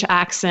Irish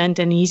accent,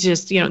 and he's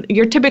just,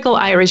 your typical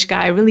Irish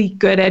guy, really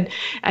good at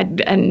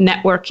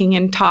networking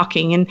and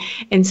talking,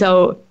 and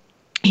so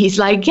he's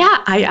like, yeah,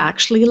 I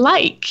actually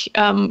like,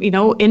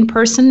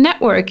 in-person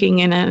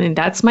networking, and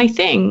that's my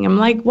thing. I'm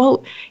like,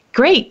 well,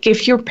 great.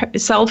 Give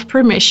yourself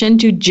permission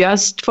to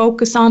just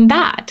focus on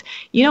that.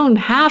 You don't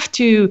have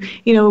to,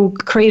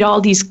 create all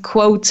these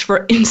quotes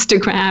for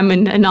Instagram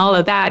and all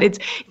of that. It's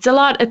a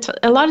lot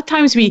of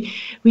times we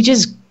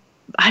just,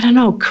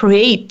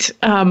 create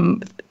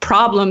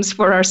problems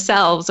for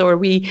ourselves, or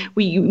we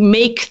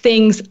make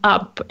things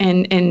up,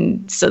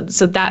 and so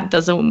that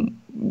doesn't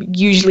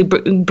usually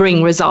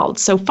bring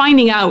results. So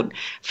finding out,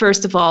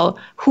 first of all,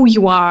 who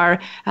you are,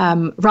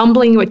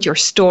 rumbling with your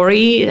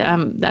story.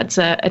 That's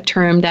a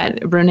term that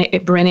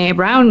Brené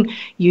Brown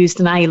used,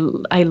 and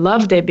I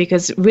loved it,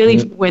 because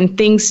really when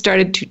things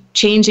started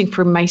changing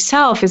for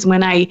myself is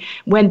when I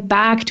went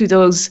back to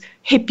those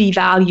hippie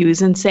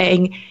values and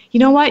saying, you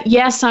know what?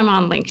 Yes, I'm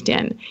on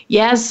LinkedIn.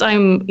 Yes,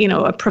 I'm,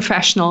 a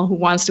professional who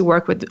wants to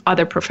work with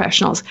other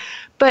professionals,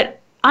 but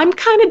I'm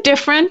kind of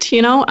different,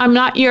 I'm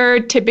not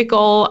your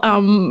typical,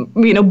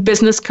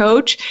 business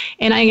coach.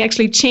 And I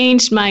actually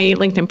changed my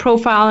LinkedIn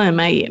profile and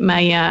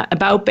my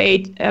about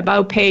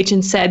page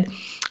and said,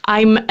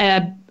 I'm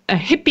a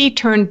hippie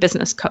turned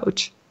business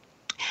coach.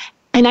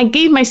 And I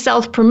gave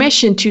myself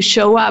permission to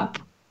show up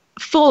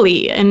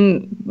fully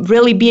and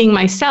really being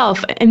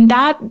myself. And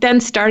that then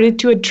started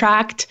to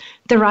attract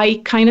the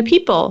right kind of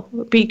people,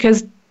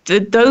 because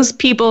those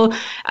people,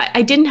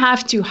 I didn't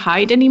have to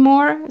hide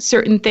anymore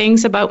certain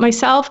things about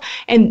myself,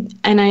 and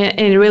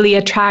it really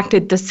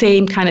attracted the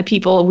same kind of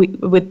people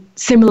with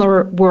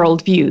similar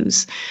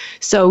worldviews.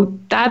 So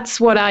that's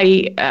what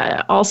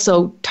I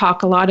also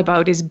talk a lot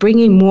about, is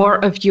bringing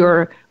more of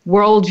your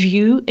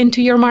worldview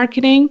into your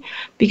marketing,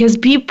 because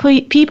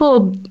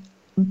people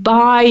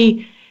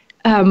buy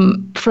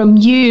from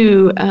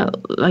you,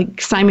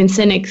 like Simon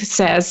Sinek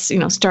says,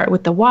 start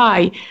with the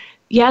why.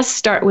 Yes,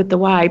 start with the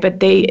why, but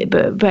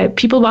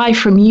people buy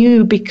from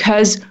you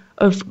because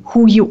of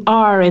who you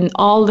are and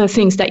all the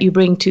things that you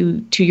bring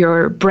to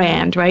your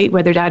brand, right?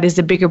 Whether that is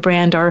a bigger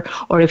brand or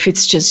if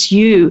it's just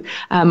you.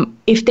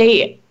 If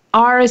they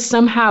are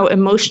somehow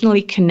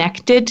emotionally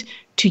connected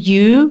to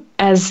you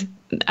as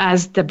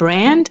the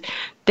brand,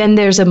 then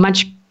there's a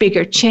much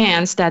bigger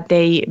chance that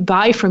they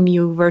buy from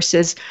you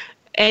versus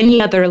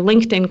any other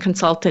LinkedIn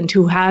consultant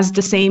who has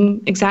the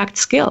same exact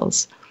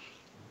skills.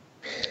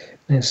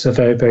 It's a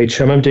very, very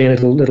true. I'm doing a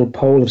little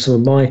poll of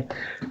some of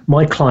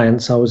my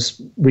clients. I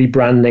was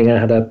rebranding. I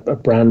had a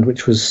brand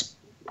which was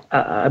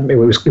it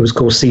was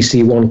called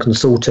CC1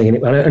 Consulting,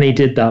 and I only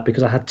did that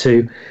because I had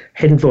to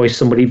invoice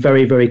somebody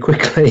very, very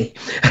quickly,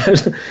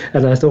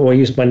 and I thought, I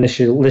used my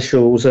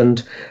initials,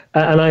 and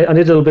I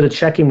did a little bit of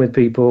checking with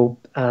people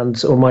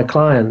or my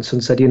clients,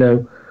 and said,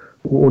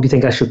 what do you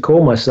think I should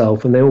call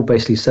myself? And they all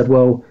basically said,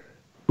 well,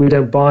 we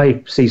don't buy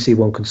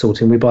CC1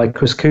 Consulting, we buy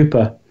Chris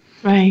Cooper.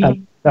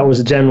 Right. That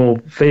was a general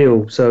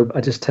feel, so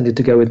I just tended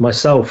to go with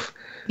myself.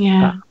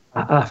 Yeah.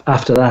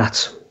 After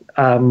that,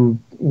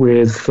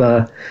 with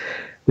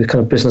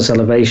kind of business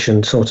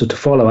elevation sort of to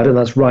follow. I don't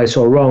know if that's right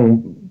or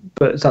wrong,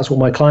 but that's what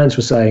my clients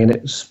were saying, and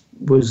it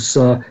was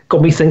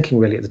got me thinking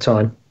really at the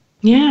time.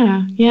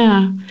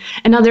 Yeah.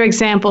 Another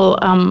example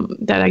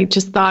that I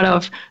just thought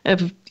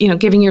of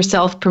giving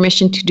yourself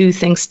permission to do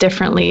things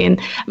differently. And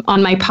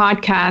on my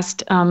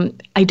podcast,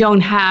 I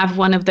don't have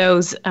one of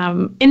those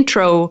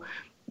intro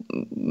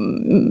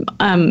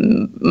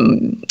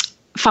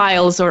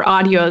files or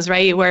audios,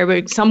 right?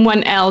 Where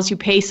someone else, you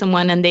pay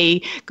someone and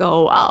they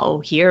go, oh,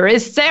 here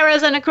is Sarah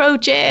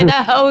Zenacroce, the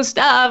host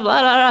of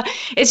blah, blah, blah.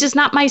 It's just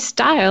not my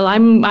style.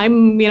 I'm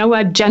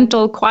a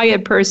gentle,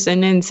 quiet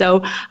person. And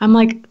so I'm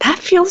like, that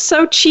feels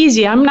so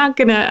cheesy. I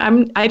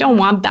don't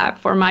want that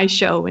for my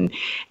show. And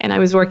I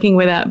was working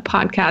with a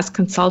podcast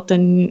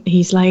consultant.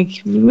 He's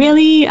like,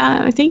 really?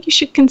 I think you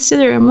should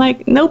consider. I'm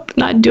like, nope,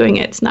 not doing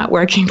it. It's not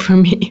working for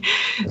me.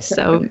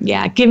 So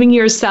yeah, giving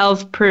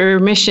yourself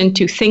permission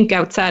to think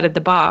outside of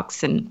the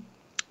box and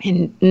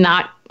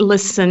not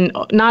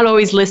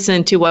always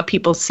listen to what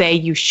people say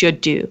you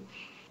should do.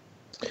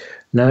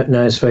 No,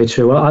 it's very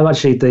true. Well, I'm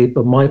actually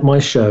my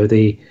show,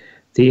 the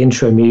the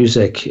intro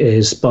music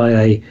is by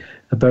a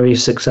very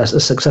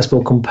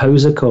successful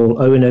composer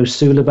called Owen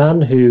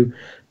O'Sullivan, who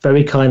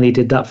very kindly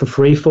did that for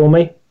free for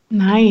me.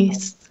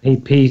 Nice.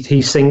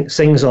 He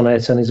sings on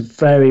it, and he's a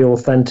very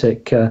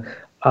authentic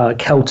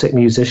Celtic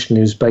musician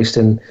who's based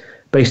in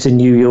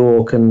New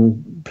York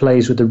and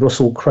plays with the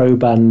Russell Crowe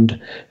band,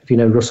 if you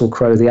know Russell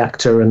Crowe, the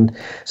actor. And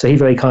so he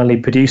very kindly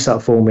produced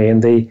that for me.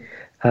 And the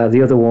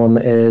other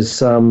one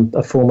is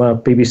a former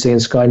BBC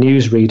and Sky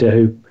News reader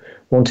who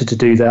wanted to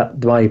do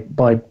that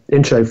my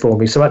intro for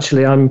me. So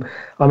actually, I'm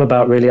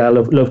about really, I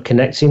love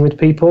connecting with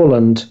people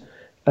and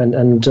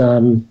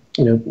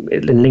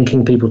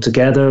linking people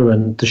together,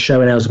 and the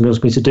show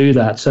enables me to do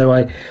that. So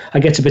I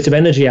get a bit of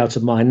energy out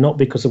of mine, not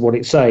because of what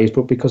it says,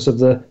 but because of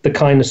the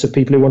kindness of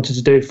people who wanted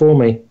to do it for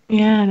me.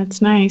 Yeah,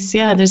 that's nice.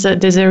 Yeah, there's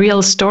a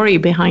real story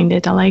behind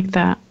it. I like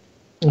that.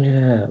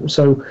 Yeah.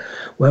 So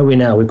where are we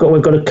now? We've got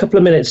a couple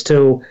of minutes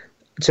till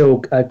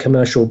a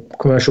commercial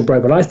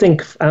break, but I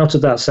think out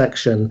of that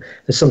section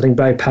there's something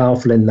very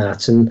powerful in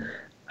that, and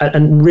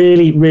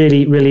really,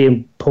 really, really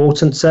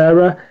important,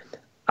 Sarah.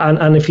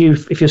 And if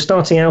you're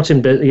starting out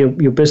in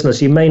your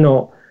business, you may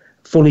not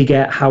fully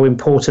get how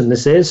important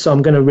this is. So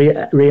I'm going to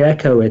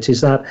re-echo it.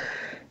 Is that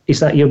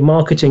your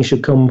marketing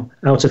should come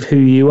out of who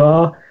you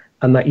are,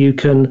 and that you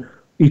can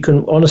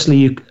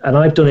honestly, and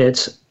I've done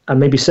it,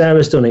 and maybe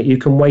Sarah's done it. You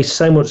can waste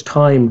so much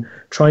time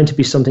trying to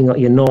be something that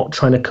you're not,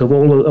 trying to cover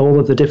all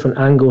of the different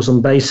angles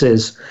and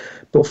bases,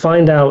 but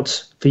find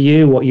out for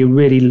you what you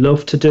really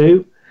love to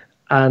do,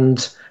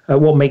 and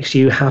what makes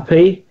you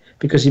happy.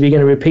 Because if you're going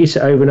to repeat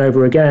it over and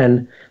over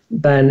again,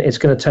 then it's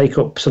going to take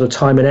up sort of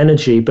time and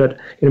energy. But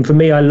for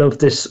me, I love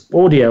this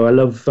audio. I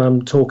love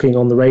talking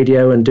on the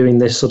radio and doing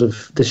this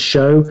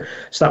show.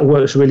 So that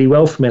works really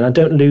well for me. And I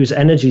don't lose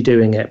energy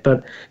doing it.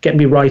 But get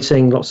me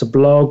writing lots of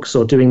blogs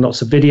or doing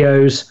lots of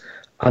videos,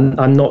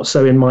 I'm not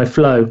so in my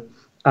flow.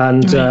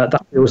 And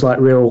that feels like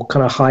real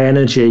kind of high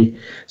energy.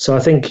 So I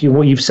think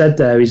what you've said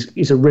there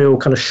is a real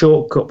kind of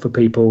shortcut for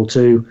people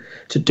to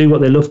do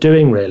what they love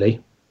doing,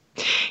 really.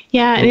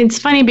 Yeah, and it's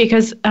funny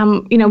because,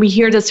 we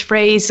hear this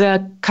phrase,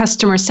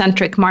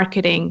 customer-centric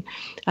marketing,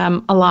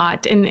 a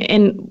lot.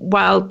 And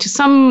while to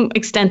some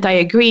extent I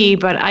agree,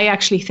 but I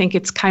actually think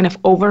it's kind of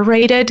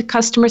overrated,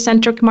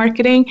 customer-centric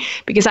marketing,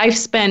 because I've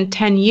spent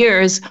 10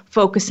 years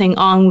focusing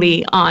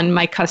only on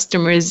my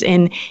customers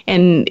and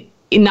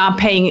not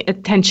paying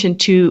attention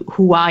to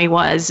who I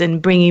was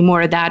and bringing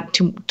more of that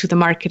to the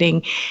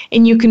marketing.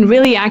 And you can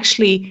really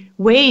actually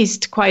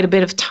waste quite a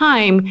bit of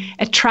time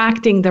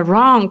attracting the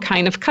wrong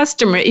kind of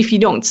customer if you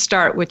don't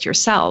start with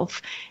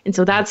yourself. And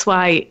so that's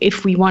why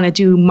if we want to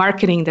do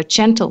marketing the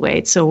gentle way,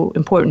 it's so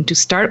important to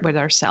start with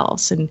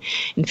ourselves and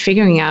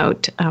figuring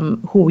out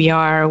who we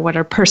are, what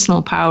our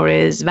personal power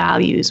is,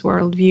 values,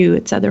 worldview,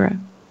 etc.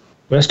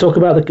 Let's talk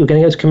about we're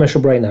going to go to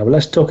commercial break now, but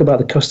let's talk about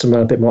the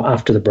customer a bit more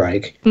after the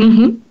break.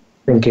 Mm-hmm.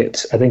 I think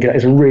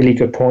it's a really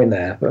good point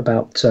there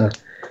about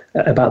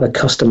the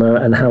customer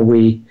and how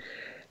we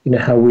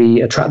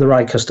attract the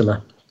right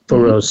customer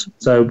for us.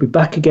 So we'll be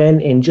back again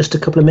in just a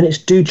couple of minutes.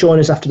 Do join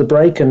us after the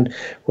break, and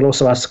we'll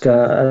also ask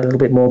a little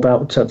bit more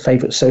about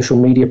favorite social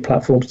media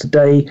platforms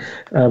today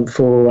and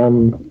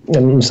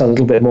understand a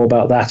little bit more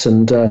about that,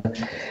 and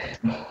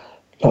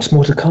lots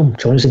more to come.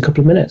 Join us in a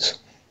couple of minutes.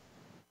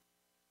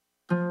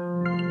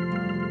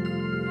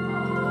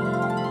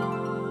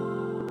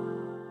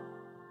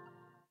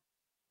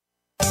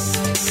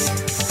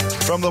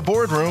 From the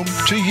boardroom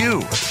to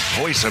you,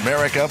 Voice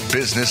America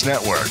Business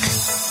Network.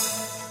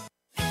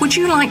 Would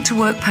you like to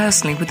work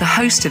personally with the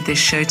host of this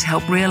show to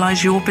help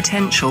realize your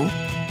potential?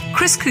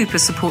 Chris Cooper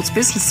supports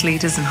business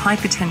leaders and high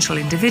potential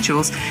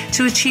individuals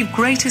to achieve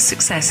greater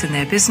success in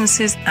their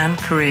businesses and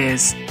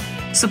careers.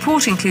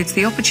 Support includes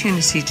the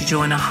opportunity to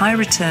join a high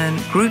return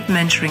group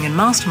mentoring and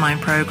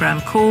mastermind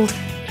program called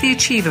the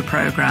Achiever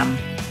Program.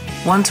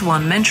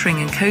 One-to-one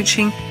mentoring and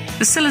coaching,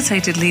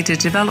 facilitated leader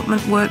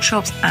development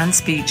workshops and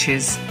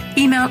speeches.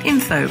 Email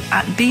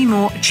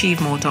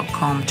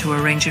info@bemoreachievemore.com to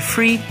arrange a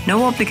free,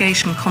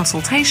 no-obligation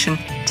consultation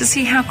to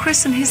see how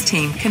Chris and his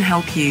team can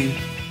help you.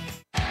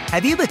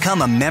 Have you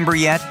become a member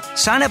yet?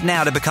 Sign up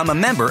now to become a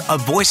member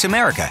of Voice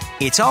America.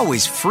 It's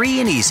always free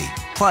and easy.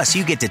 Plus,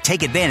 you get to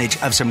take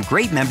advantage of some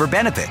great member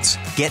benefits.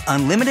 Get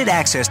unlimited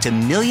access to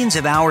millions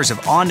of hours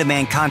of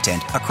on-demand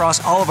content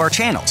across all of our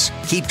channels.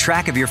 Keep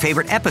track of your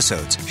favorite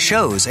episodes,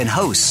 shows, and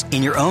hosts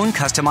in your own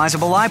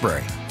customizable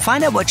library.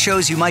 Find out what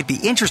shows you might be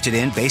interested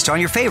in based on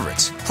your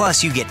favorites.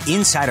 Plus, you get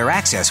insider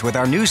access with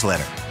our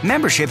newsletter.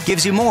 Membership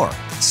gives you more.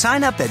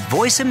 Sign up at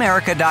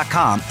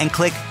voiceamerica.com and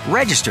click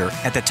register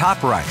at the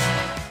top right.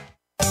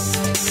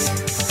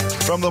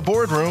 From the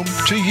boardroom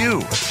to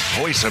you,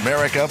 Voice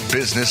America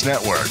Business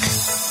Network.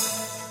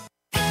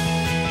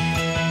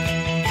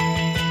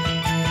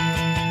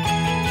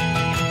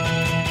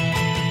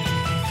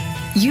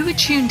 You are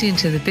tuned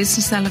into the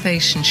Business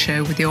Elevation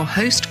Show with your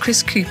host,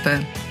 Chris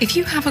Cooper. If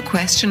you have a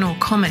question or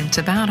comment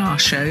about our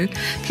show,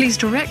 please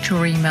direct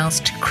your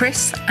emails to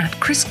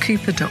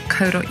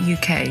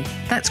chris@chriscooper.co.uk.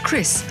 That's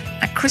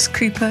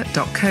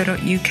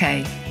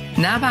chris@chriscooper.co.uk.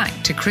 Now back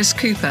to Chris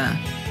Cooper.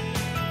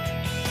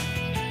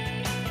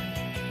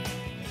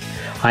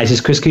 Hi, this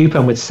is Chris Cooper.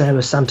 I'm with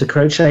Sarah Santa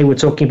Croce. We're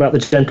talking about the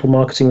digital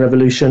marketing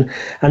revolution.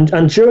 And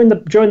during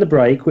the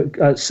break,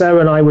 Sarah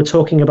and I were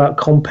talking about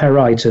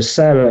comparitis.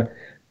 Sarah,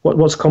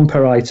 what's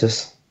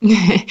comparitis?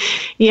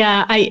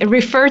 Yeah, I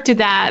refer to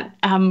that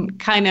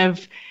kind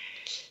of,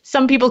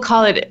 some people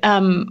call it,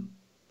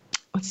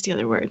 what's the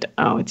other word?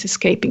 Oh, it's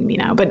escaping me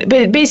now. But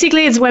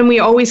basically, it's when we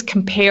always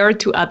compare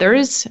to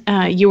others.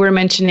 You were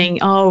mentioning,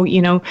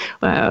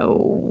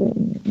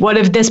 what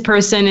if this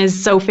person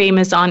is so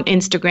famous on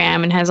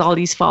Instagram and has all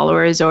these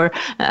followers, or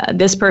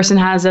this person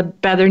has a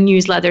better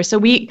newsletter. So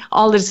we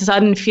all of a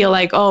sudden feel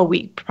like, oh,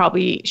 we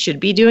probably should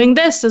be doing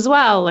this as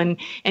well. And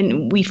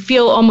we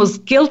feel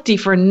almost guilty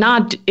if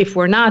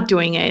we're not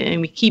doing it.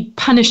 And we keep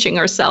punishing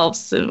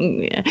ourselves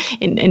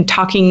and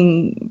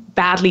talking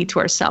badly to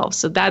ourselves.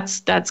 So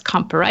that's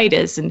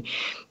comparitis.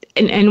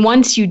 And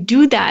once you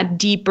do that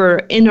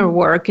deeper inner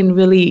work and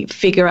really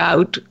figure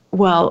out,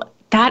 well,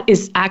 that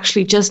is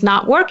actually just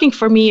not working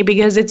for me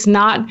because it's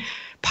not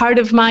part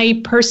of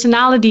my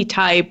personality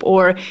type,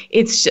 or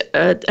it's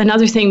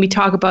another thing we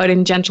talk about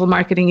in gentle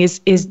marketing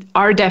is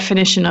our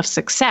definition of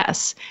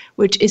success,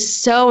 which is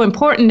so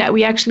important that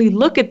we actually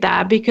look at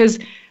that, because,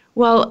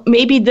 well,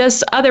 maybe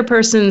this other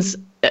person's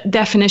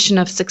definition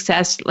of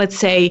success, let's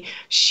say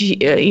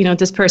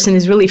this person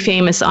is really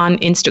famous on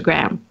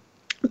Instagram.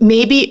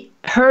 Maybe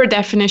her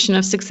definition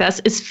of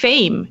success is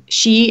fame.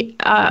 She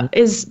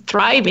is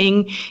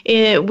thriving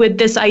with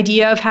this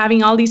idea of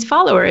having all these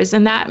followers,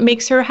 and that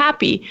makes her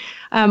happy.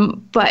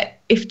 But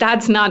if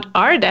that's not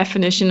our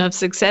definition of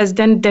success,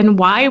 then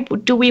why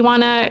do we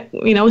want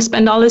to,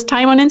 spend all this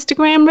time on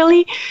Instagram,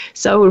 really?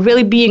 So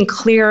really being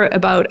clear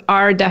about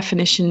our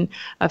definition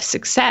of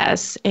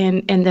success.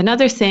 And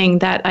another thing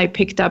that I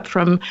picked up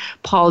from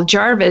Paul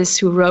Jarvis,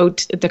 who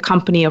wrote The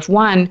Company of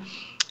One,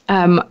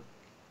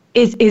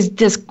 is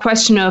this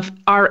question of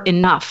our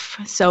enough.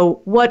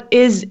 So what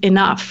is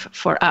enough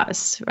for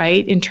us,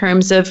 right? In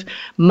terms of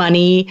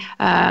money,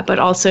 but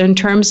also in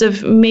terms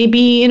of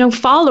maybe,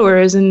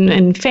 followers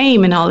and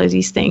fame and all of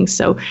these things.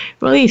 So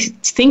really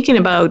thinking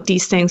about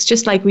these things,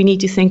 just like we need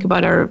to think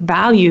about our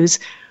values.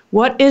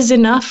 What is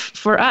enough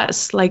for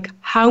us? Like,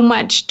 how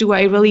much do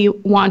I really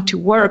want to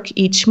work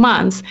each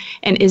month?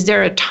 And is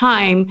there a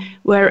time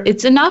where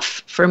it's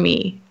enough for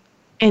me?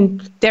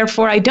 And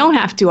therefore, I don't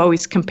have to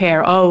always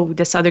compare,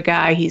 this other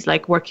guy, he's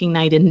like working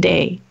night and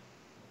day.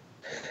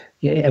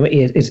 Yeah, I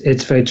mean,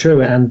 it's very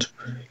true. And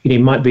it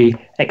might be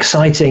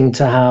exciting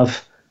to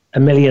have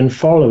 1 million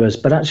followers,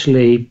 but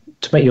actually,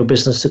 to make your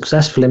business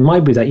successful, it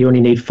might be that you only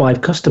need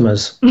 5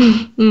 customers.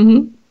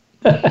 Mm-hmm.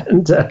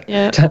 And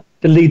to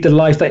lead the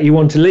life that you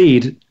want to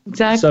lead.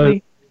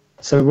 Exactly.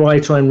 So why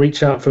try and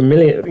reach out for 1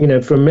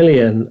 million? For 1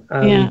 million.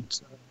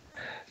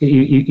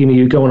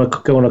 You go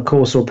on a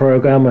course or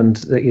program,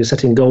 and you're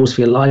setting goals for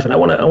your life, and I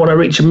want to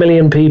reach 1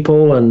 million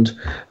people, and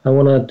I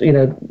want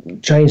to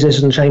change this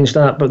and change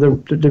that. But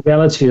the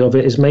reality of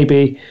it is,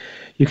 maybe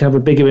you can have a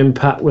bigger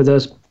impact with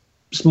a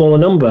smaller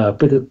number,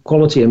 bigger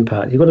quality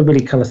impact. You've got to really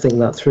kind of think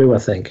that through, I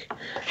think.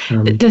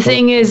 The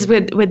thing is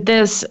with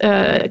this,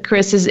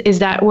 Chris, is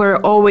that we're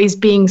always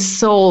being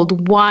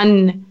sold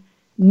one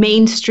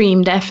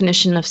mainstream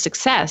definition of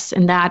success,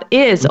 and that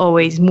is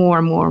always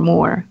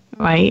more.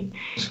 Right.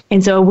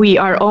 And so we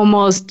are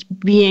almost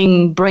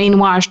being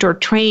brainwashed or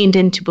trained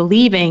into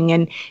believing,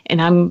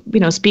 and I'm,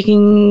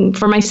 speaking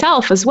for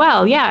myself as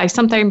well. Yeah, I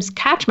sometimes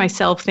catch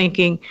myself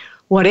thinking,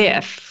 what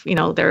if,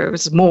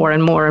 there's more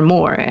and more and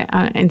more.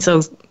 And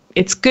so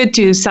it's good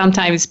to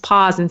sometimes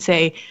pause and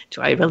say,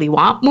 do I really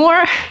want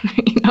more?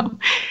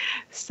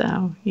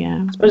 So,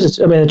 yeah. I suppose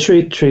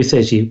the truth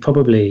is you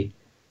probably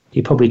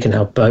can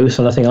have both.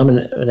 And I think I'm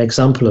an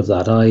example of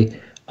that.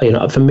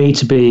 For me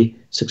to be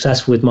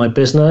successful with my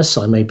business,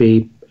 I may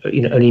be,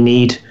 only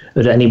need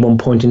at any one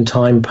point in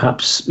time,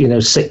 perhaps,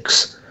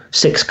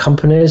 6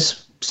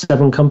 companies,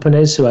 7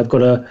 companies who I've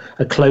got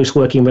a close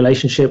working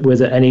relationship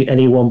with at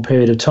any one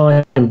period of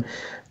time.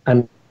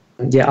 And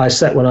yeah,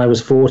 when I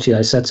was 40,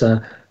 I set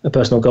a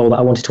personal goal that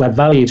I wanted to add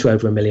value to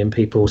over 1 million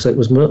people. So it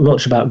was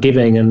much about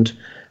giving and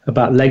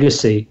about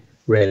legacy,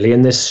 really.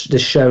 And this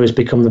show has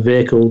become the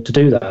vehicle to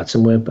do that.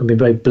 And I've been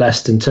very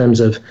blessed in terms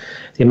of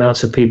the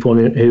amounts of people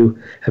who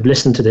have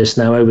listened to this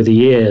now over the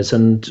years.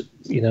 And,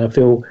 I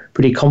feel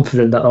pretty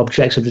confident that our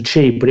objectives are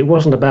achieved. But it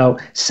wasn't about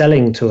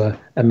selling to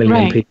a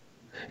million people.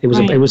 It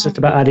was just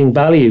about adding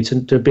value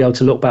to be able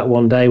to look back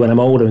one day when I'm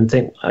older and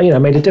think, I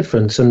made a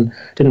difference and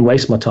didn't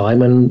waste my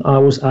time. And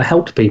I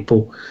helped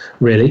people,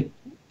 really.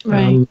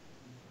 Right.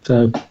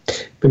 But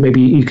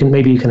maybe you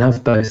can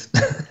have both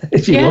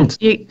if you want.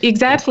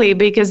 Exactly,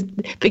 because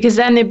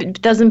then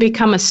it doesn't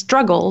become a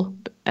struggle,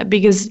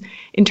 because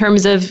in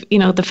terms of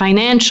the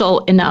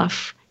financial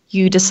enough,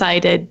 you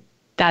decided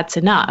that's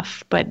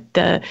enough, but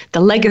the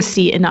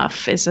legacy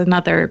enough is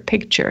another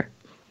picture.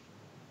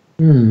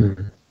 So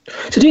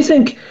do you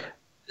think?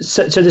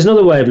 So there's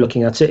another way of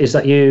looking at it, is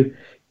that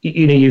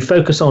you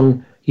focus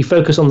on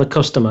the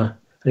customer.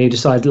 And you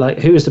decide,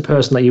 who is the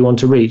person that you want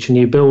to reach, and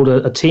you build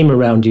a team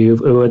around you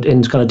who are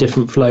in kind of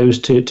different flows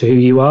to who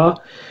you are.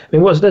 I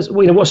mean,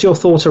 what's your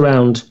thought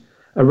around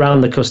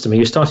around the customer.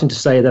 You're starting to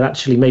say that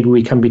actually maybe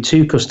we can be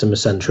too customer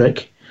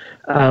centric.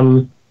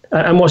 And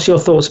what's your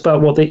thoughts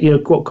about what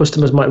what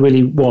customers might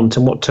really want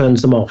and what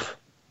turns them off?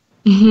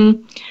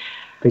 Mm-hmm.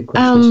 Big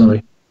question,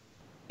 sorry.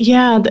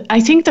 Yeah,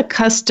 I think the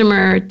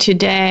customer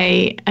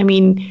today, I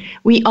mean,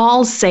 we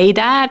all say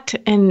that,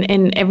 and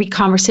every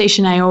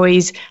conversation I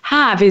always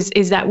have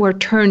is that we're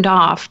turned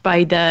off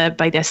by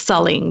the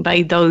selling,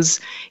 by those,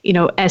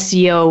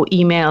 SEO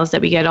emails that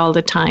we get all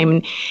the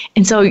time.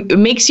 And so it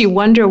makes you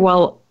wonder,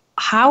 well,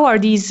 how are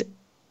these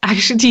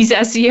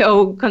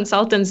SEO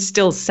consultants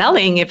still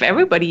selling if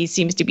everybody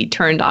seems to be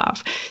turned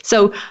off?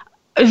 So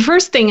the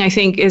first thing I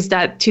think is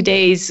that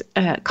today's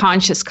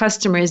conscious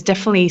customer is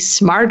definitely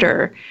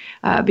smarter.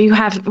 We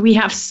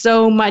have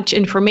so much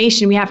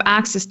information. We have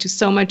access to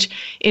so much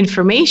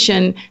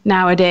information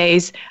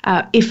nowadays.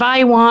 If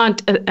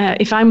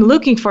I'm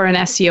looking for an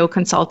SEO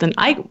consultant,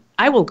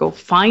 I will go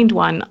find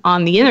one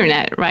on the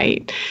internet,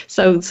 right?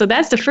 So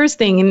that's the first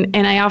thing,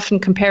 and I often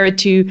compare it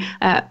to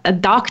a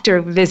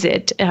doctor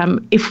visit.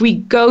 If we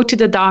go to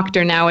the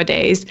doctor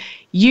nowadays,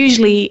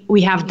 usually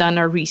we have done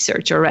our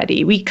research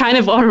already. We kind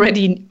of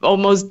already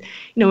almost,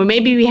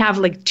 maybe we have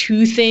like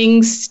two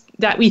things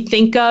that we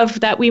think of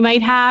that we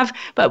might have,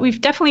 but we've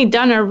definitely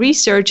done our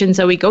research. And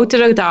so we go to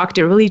the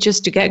doctor really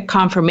just to get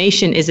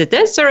confirmation. Is it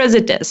this or is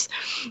it this?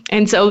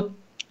 And so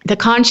the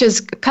conscious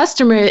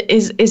customer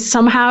is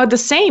somehow the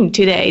same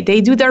today. They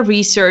do their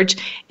research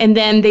and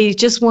then they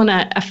just want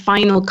a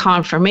final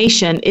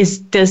confirmation.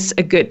 Is this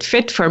a good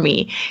fit for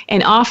me?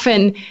 And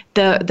often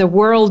the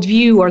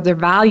worldview or their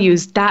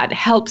values, that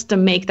helps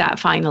them make that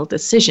final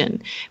decision.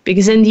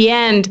 Because in the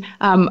end,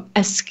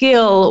 a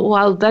skill,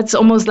 well, that's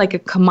almost like a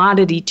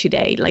commodity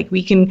today. Like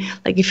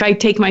if I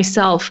take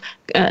myself,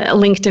 a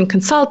LinkedIn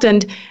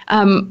consultant,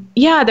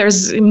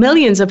 there's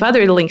millions of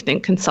other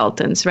LinkedIn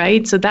consultants,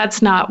 right? So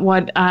that's not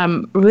what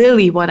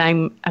really what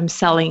I'm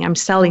selling. I'm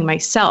selling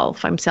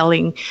myself. I'm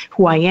selling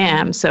who I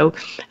am. So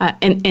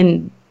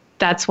and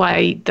that's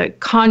why the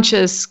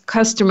conscious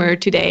customer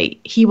today,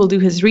 he will do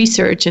his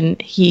research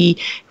and he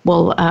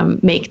will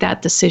make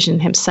that decision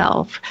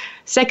himself.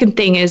 Second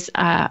thing is,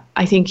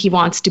 I think he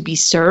wants to be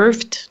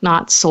served,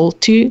 not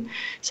sold to.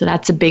 So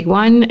that's a big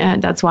one.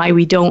 That's why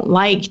we don't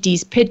like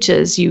these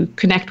pitches. You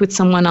connect with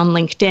someone on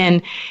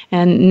LinkedIn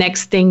and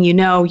next thing you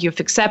know, you've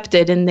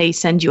accepted and they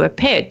send you a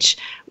pitch.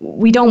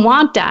 We don't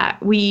want that.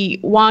 We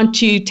want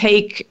to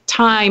take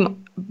time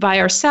by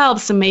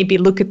ourselves and maybe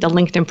look at the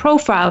LinkedIn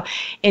profile.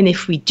 And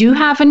if we do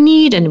have a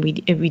need and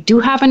if we do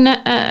have an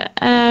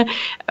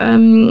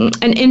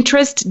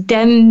interest,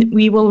 then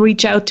we will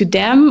reach out to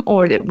them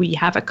or that we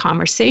have a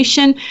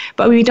conversation,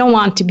 but we don't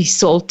want to be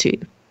sold to.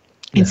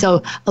 And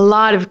so a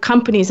lot of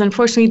companies,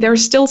 unfortunately, they're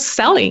still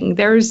selling.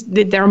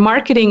 Their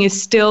marketing is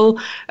still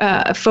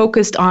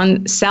focused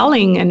on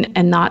selling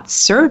and not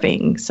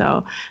serving.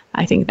 So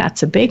I think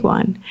that's a big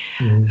one.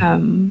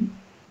 Mm-hmm.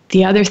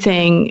 The other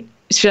thing,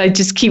 should I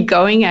just keep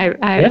going? I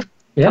have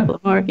a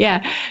couple more.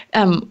 Yeah.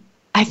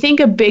 I think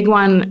a big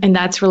one, and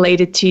that's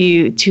related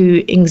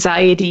to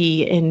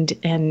anxiety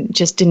and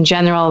just in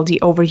general, the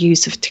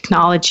overuse of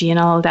technology and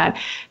all of that.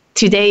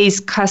 Today's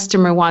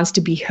customer wants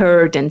to be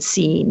heard and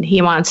seen.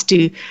 He wants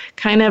to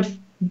kind of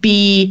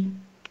be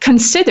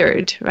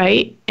considered,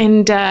 right?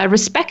 And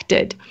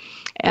respected.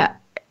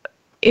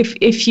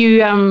 If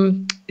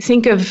you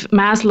think of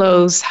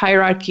Maslow's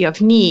hierarchy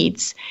of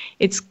needs,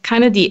 it's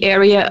kind of the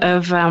area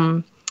of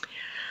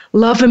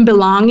love and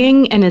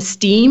belonging and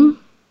esteem.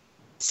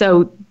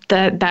 So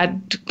that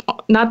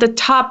not the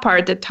top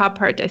part. The top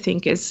part I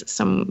think is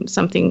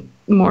something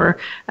more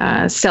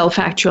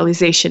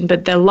self-actualization,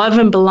 but the love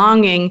and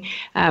belonging.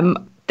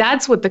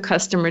 That's what the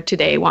customer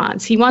today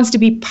wants. He wants to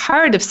be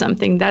part of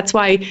something. That's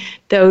why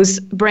those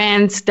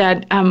brands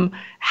that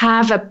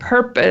have a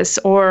purpose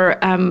or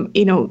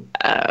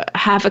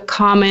have a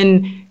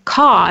common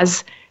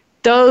cause,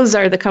 those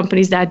are the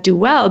companies that do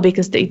well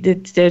because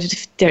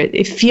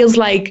it feels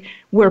like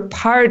we're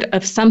part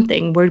of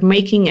something. We're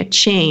making a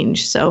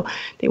change. So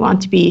they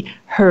want to be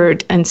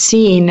heard and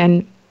seen.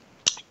 And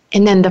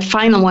then the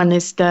final one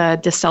is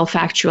the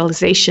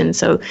self-actualization.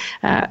 So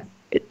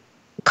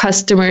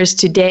customers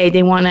today,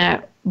 they want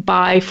to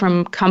buy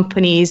from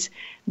companies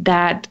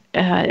that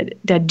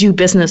do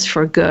business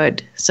for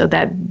good, so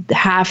that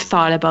have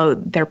thought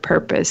about their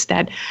purpose,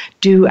 that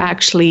do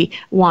actually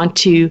want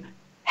to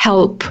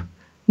help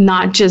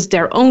not just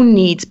their own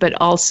needs, but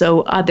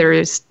also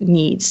others'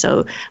 needs.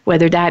 So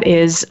whether that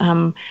is,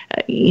 the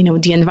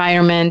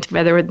environment,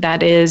 whether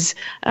that is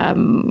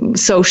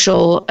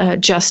social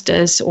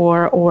justice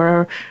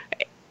or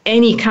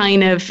any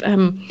kind of,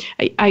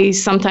 I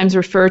sometimes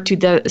refer to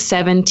the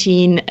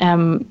 17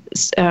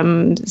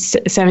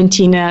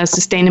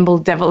 Sustainable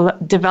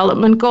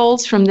Development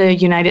Goals from the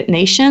United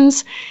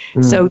Nations.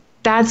 Mm. So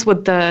that's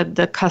what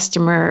the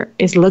customer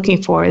is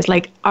looking for, is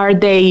like, are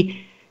they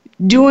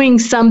doing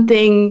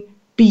something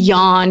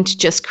beyond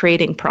just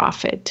creating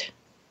profit?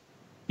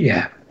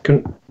 Yeah,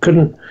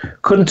 couldn't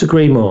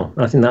agree more.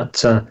 I think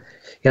that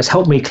it's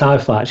helped me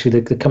clarify actually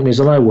the companies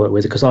that I work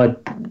with, because I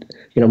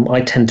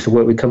tend to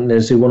work with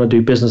companies who want to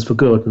do business for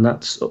good, and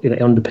that's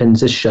underpins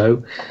this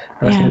show.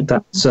 And I think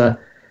that's I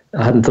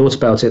hadn't thought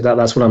about it.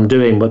 That's what I'm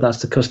doing, but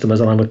that's the customers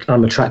that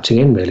I'm attracting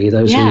in, really.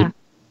 Those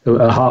who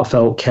are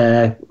heartfelt,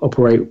 care,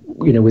 operate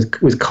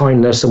with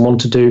kindness, and want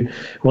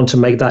to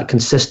make that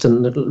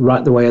consistent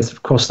right the way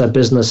across their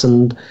business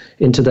and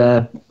into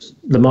the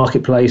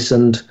marketplace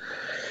and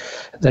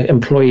their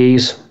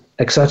employees,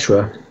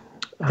 etc.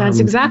 That's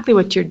exactly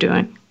what you're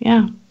doing.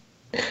 Yeah.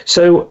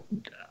 So,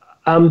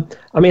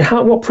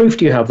 what proof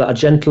do you have that a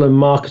gentler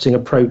marketing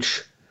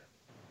approach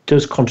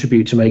does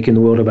contribute to making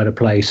the world a better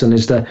place, and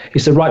is the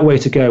right way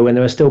to go when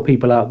there are still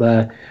people out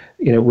there,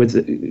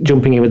 with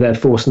jumping in with their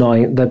Force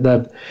 9,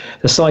 the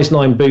size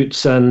 9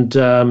 boots, and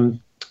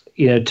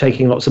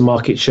taking lots of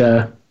market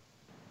share?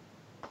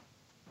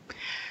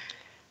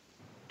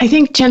 I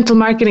think gentle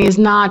marketing is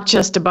not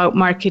just about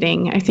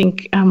marketing. I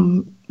think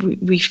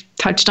we've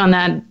touched on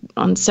that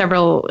on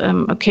several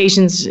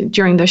occasions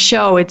during the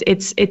show.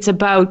 It's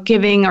about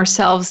giving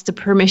ourselves the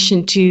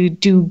permission to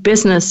do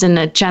business in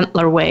a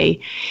gentler way.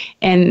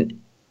 And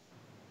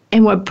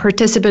what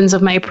participants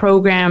of my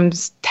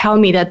programs tell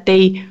me, that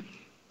they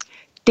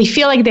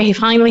feel like they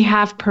finally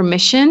have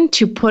permission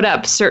to put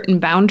up certain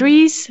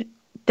boundaries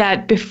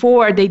that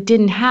before they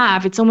didn't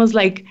have. It's almost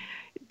like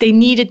they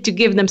needed to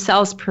give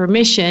themselves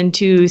permission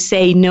to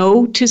say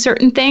no to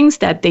certain things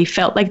that they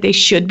felt like they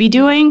should be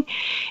doing.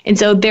 And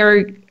so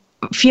they're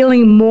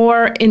feeling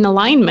more in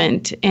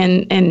alignment,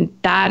 and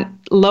that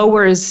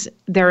lowers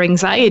their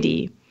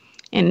anxiety.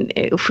 And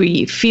if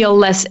we feel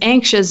less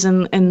anxious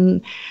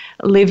and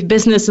live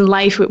business and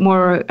life with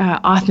more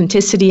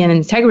authenticity and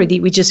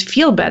integrity, we just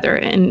feel better.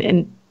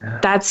 And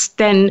that's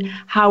then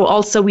how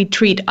also we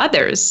treat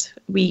others.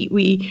 We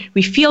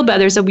feel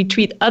better, so we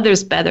treat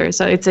others better.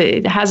 So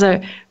it has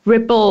a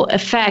ripple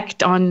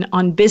effect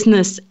on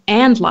business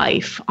and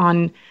life,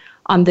 on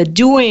the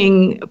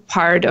doing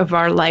part of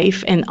our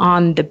life and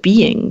on the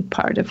being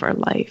part of our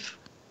life.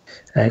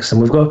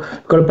 Excellent. We've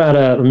got about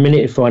a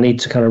minute before I need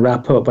to kind of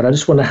wrap up, but I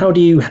just wonder, how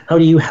do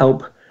you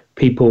help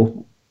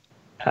people?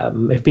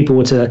 If people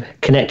were to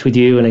connect with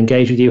you and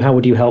engage with you, how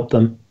would you help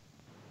them?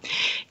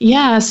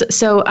 Yes,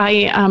 so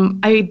I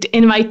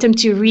invite them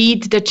to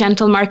read the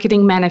Gentle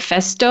Marketing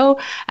Manifesto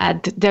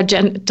at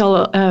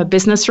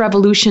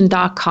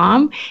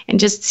thegentlebusinessrevolution.com and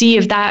just see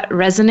if that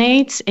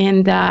resonates.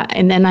 And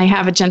then I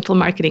have a gentle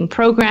marketing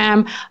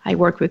program. I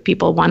work with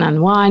people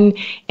one-on-one,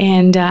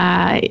 and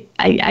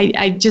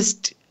I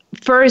just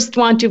first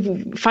want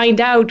to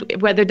find out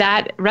whether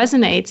that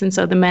resonates. And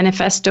so the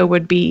manifesto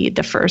would be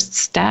the first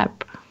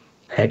step.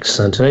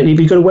 Excellent. Have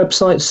you got a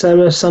website,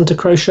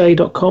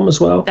 sarahsantacrochet.com as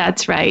well?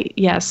 That's right.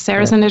 Yes,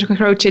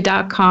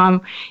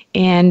 sarahsantacrochet.com.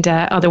 And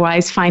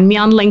otherwise, find me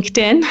on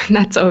LinkedIn.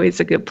 That's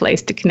always a good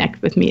place to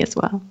connect with me as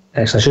well.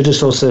 Excellent. I should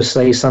just also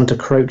say Santa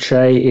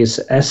Croce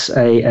is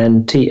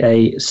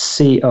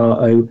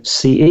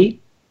SANTACROCE.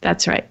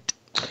 That's right.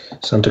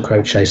 Santa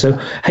Croce. So,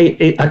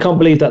 hey, I can't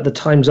believe that the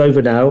time's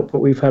over now, but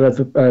we've had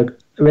I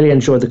really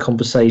enjoyed the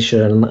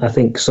conversation. I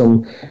think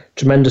some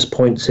tremendous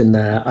points in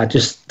there. I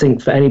just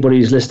think for anybody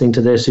who's listening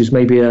to this, who's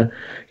maybe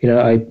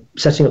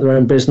setting up their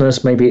own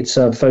business, maybe it's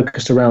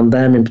focused around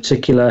them in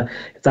particular,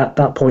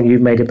 that point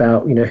you've made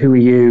about, who are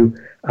you,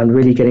 and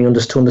really getting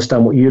to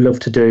understand what you love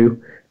to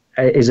do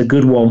is a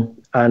good one.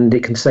 And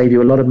it can save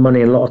you a lot of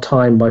money and a lot of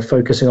time by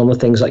focusing on the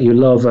things that you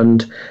love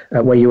and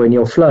where you're in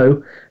your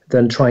flow,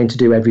 than trying to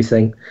do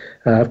everything.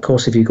 Of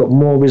course, if you've got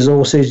more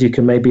resources, you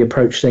can maybe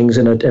approach things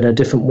in a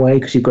different way,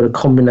 because you've got a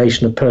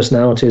combination of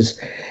personalities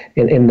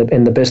in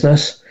the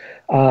business.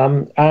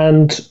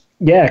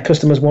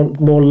 Customers want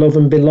more love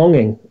and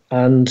belonging,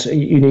 and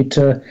you need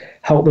to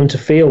help them to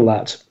feel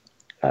that.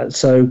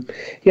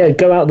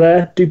 Go out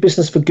there, do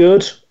business for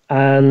good,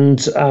 and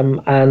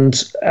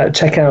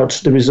check out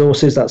the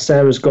resources that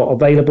Sarah's got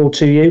available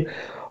to you.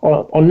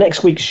 On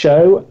next week's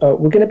show,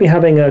 we're going to be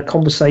having a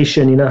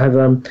conversation. I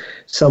have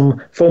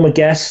some former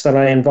guests that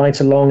I invite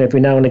along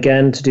every now and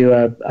again to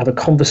have a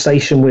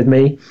conversation with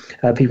me.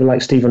 People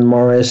like Stephen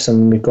Morris,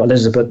 and we've got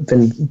Elizabeth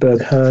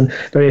Berg-Hearn,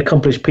 very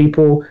accomplished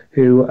people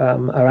who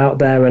are out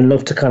there and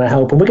love to kind of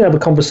help. And we're going to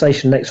have a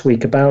conversation next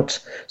week about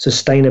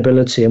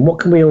sustainability and what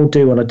can we all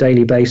do on a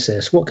daily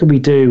basis? What can we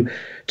do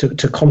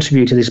to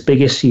contribute to this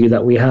big issue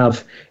that we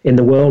have in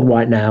the world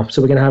right now?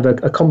 So we're going to have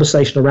a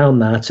conversation around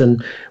that,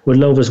 and we'd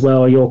love as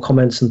well your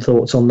comments and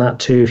thoughts on that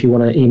too. If you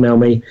want to email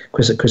me,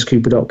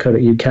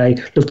 chris@chriscooper.co.uk.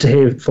 Love to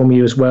hear from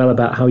you as well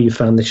about how you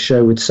found this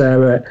show with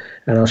Sarah,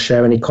 and I'll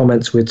share any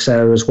comments with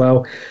Sarah as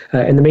well.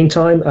 In the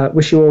meantime,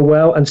 wish you all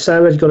well. And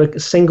Sarah, you've got a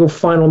single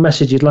final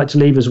message you'd like to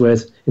leave us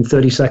with in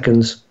 30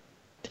 seconds.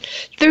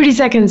 30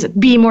 seconds,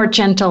 be more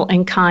gentle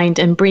and kind,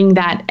 and bring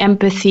that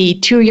empathy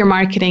to your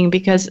marketing,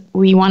 because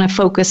we want to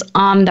focus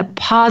on the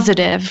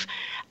positive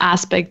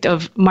aspect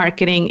of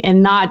marketing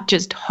and not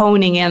just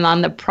honing in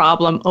on the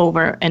problem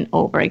over and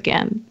over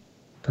again.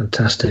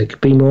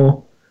 Fantastic. Be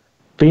more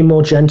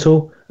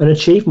gentle and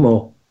achieve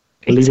more.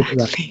 I'll leave it at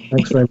that.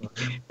 Thanks very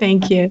much.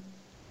 Thank you.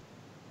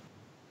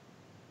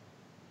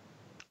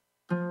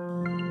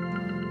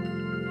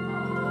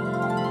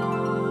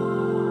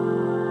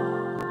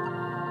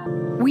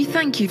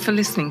 Thank you for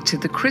listening to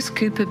the Chris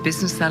Cooper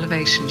Business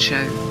Elevation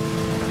Show.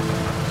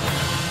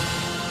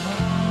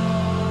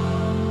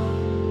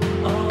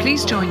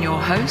 Please join your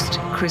host,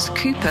 Chris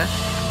Cooper,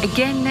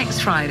 again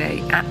next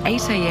Friday at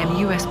 8 a.m.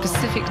 US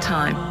Pacific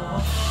Time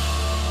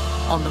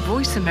on the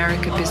Voice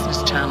America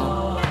Business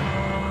Channel.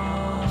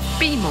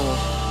 Be more.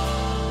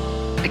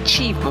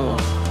 Achieve more.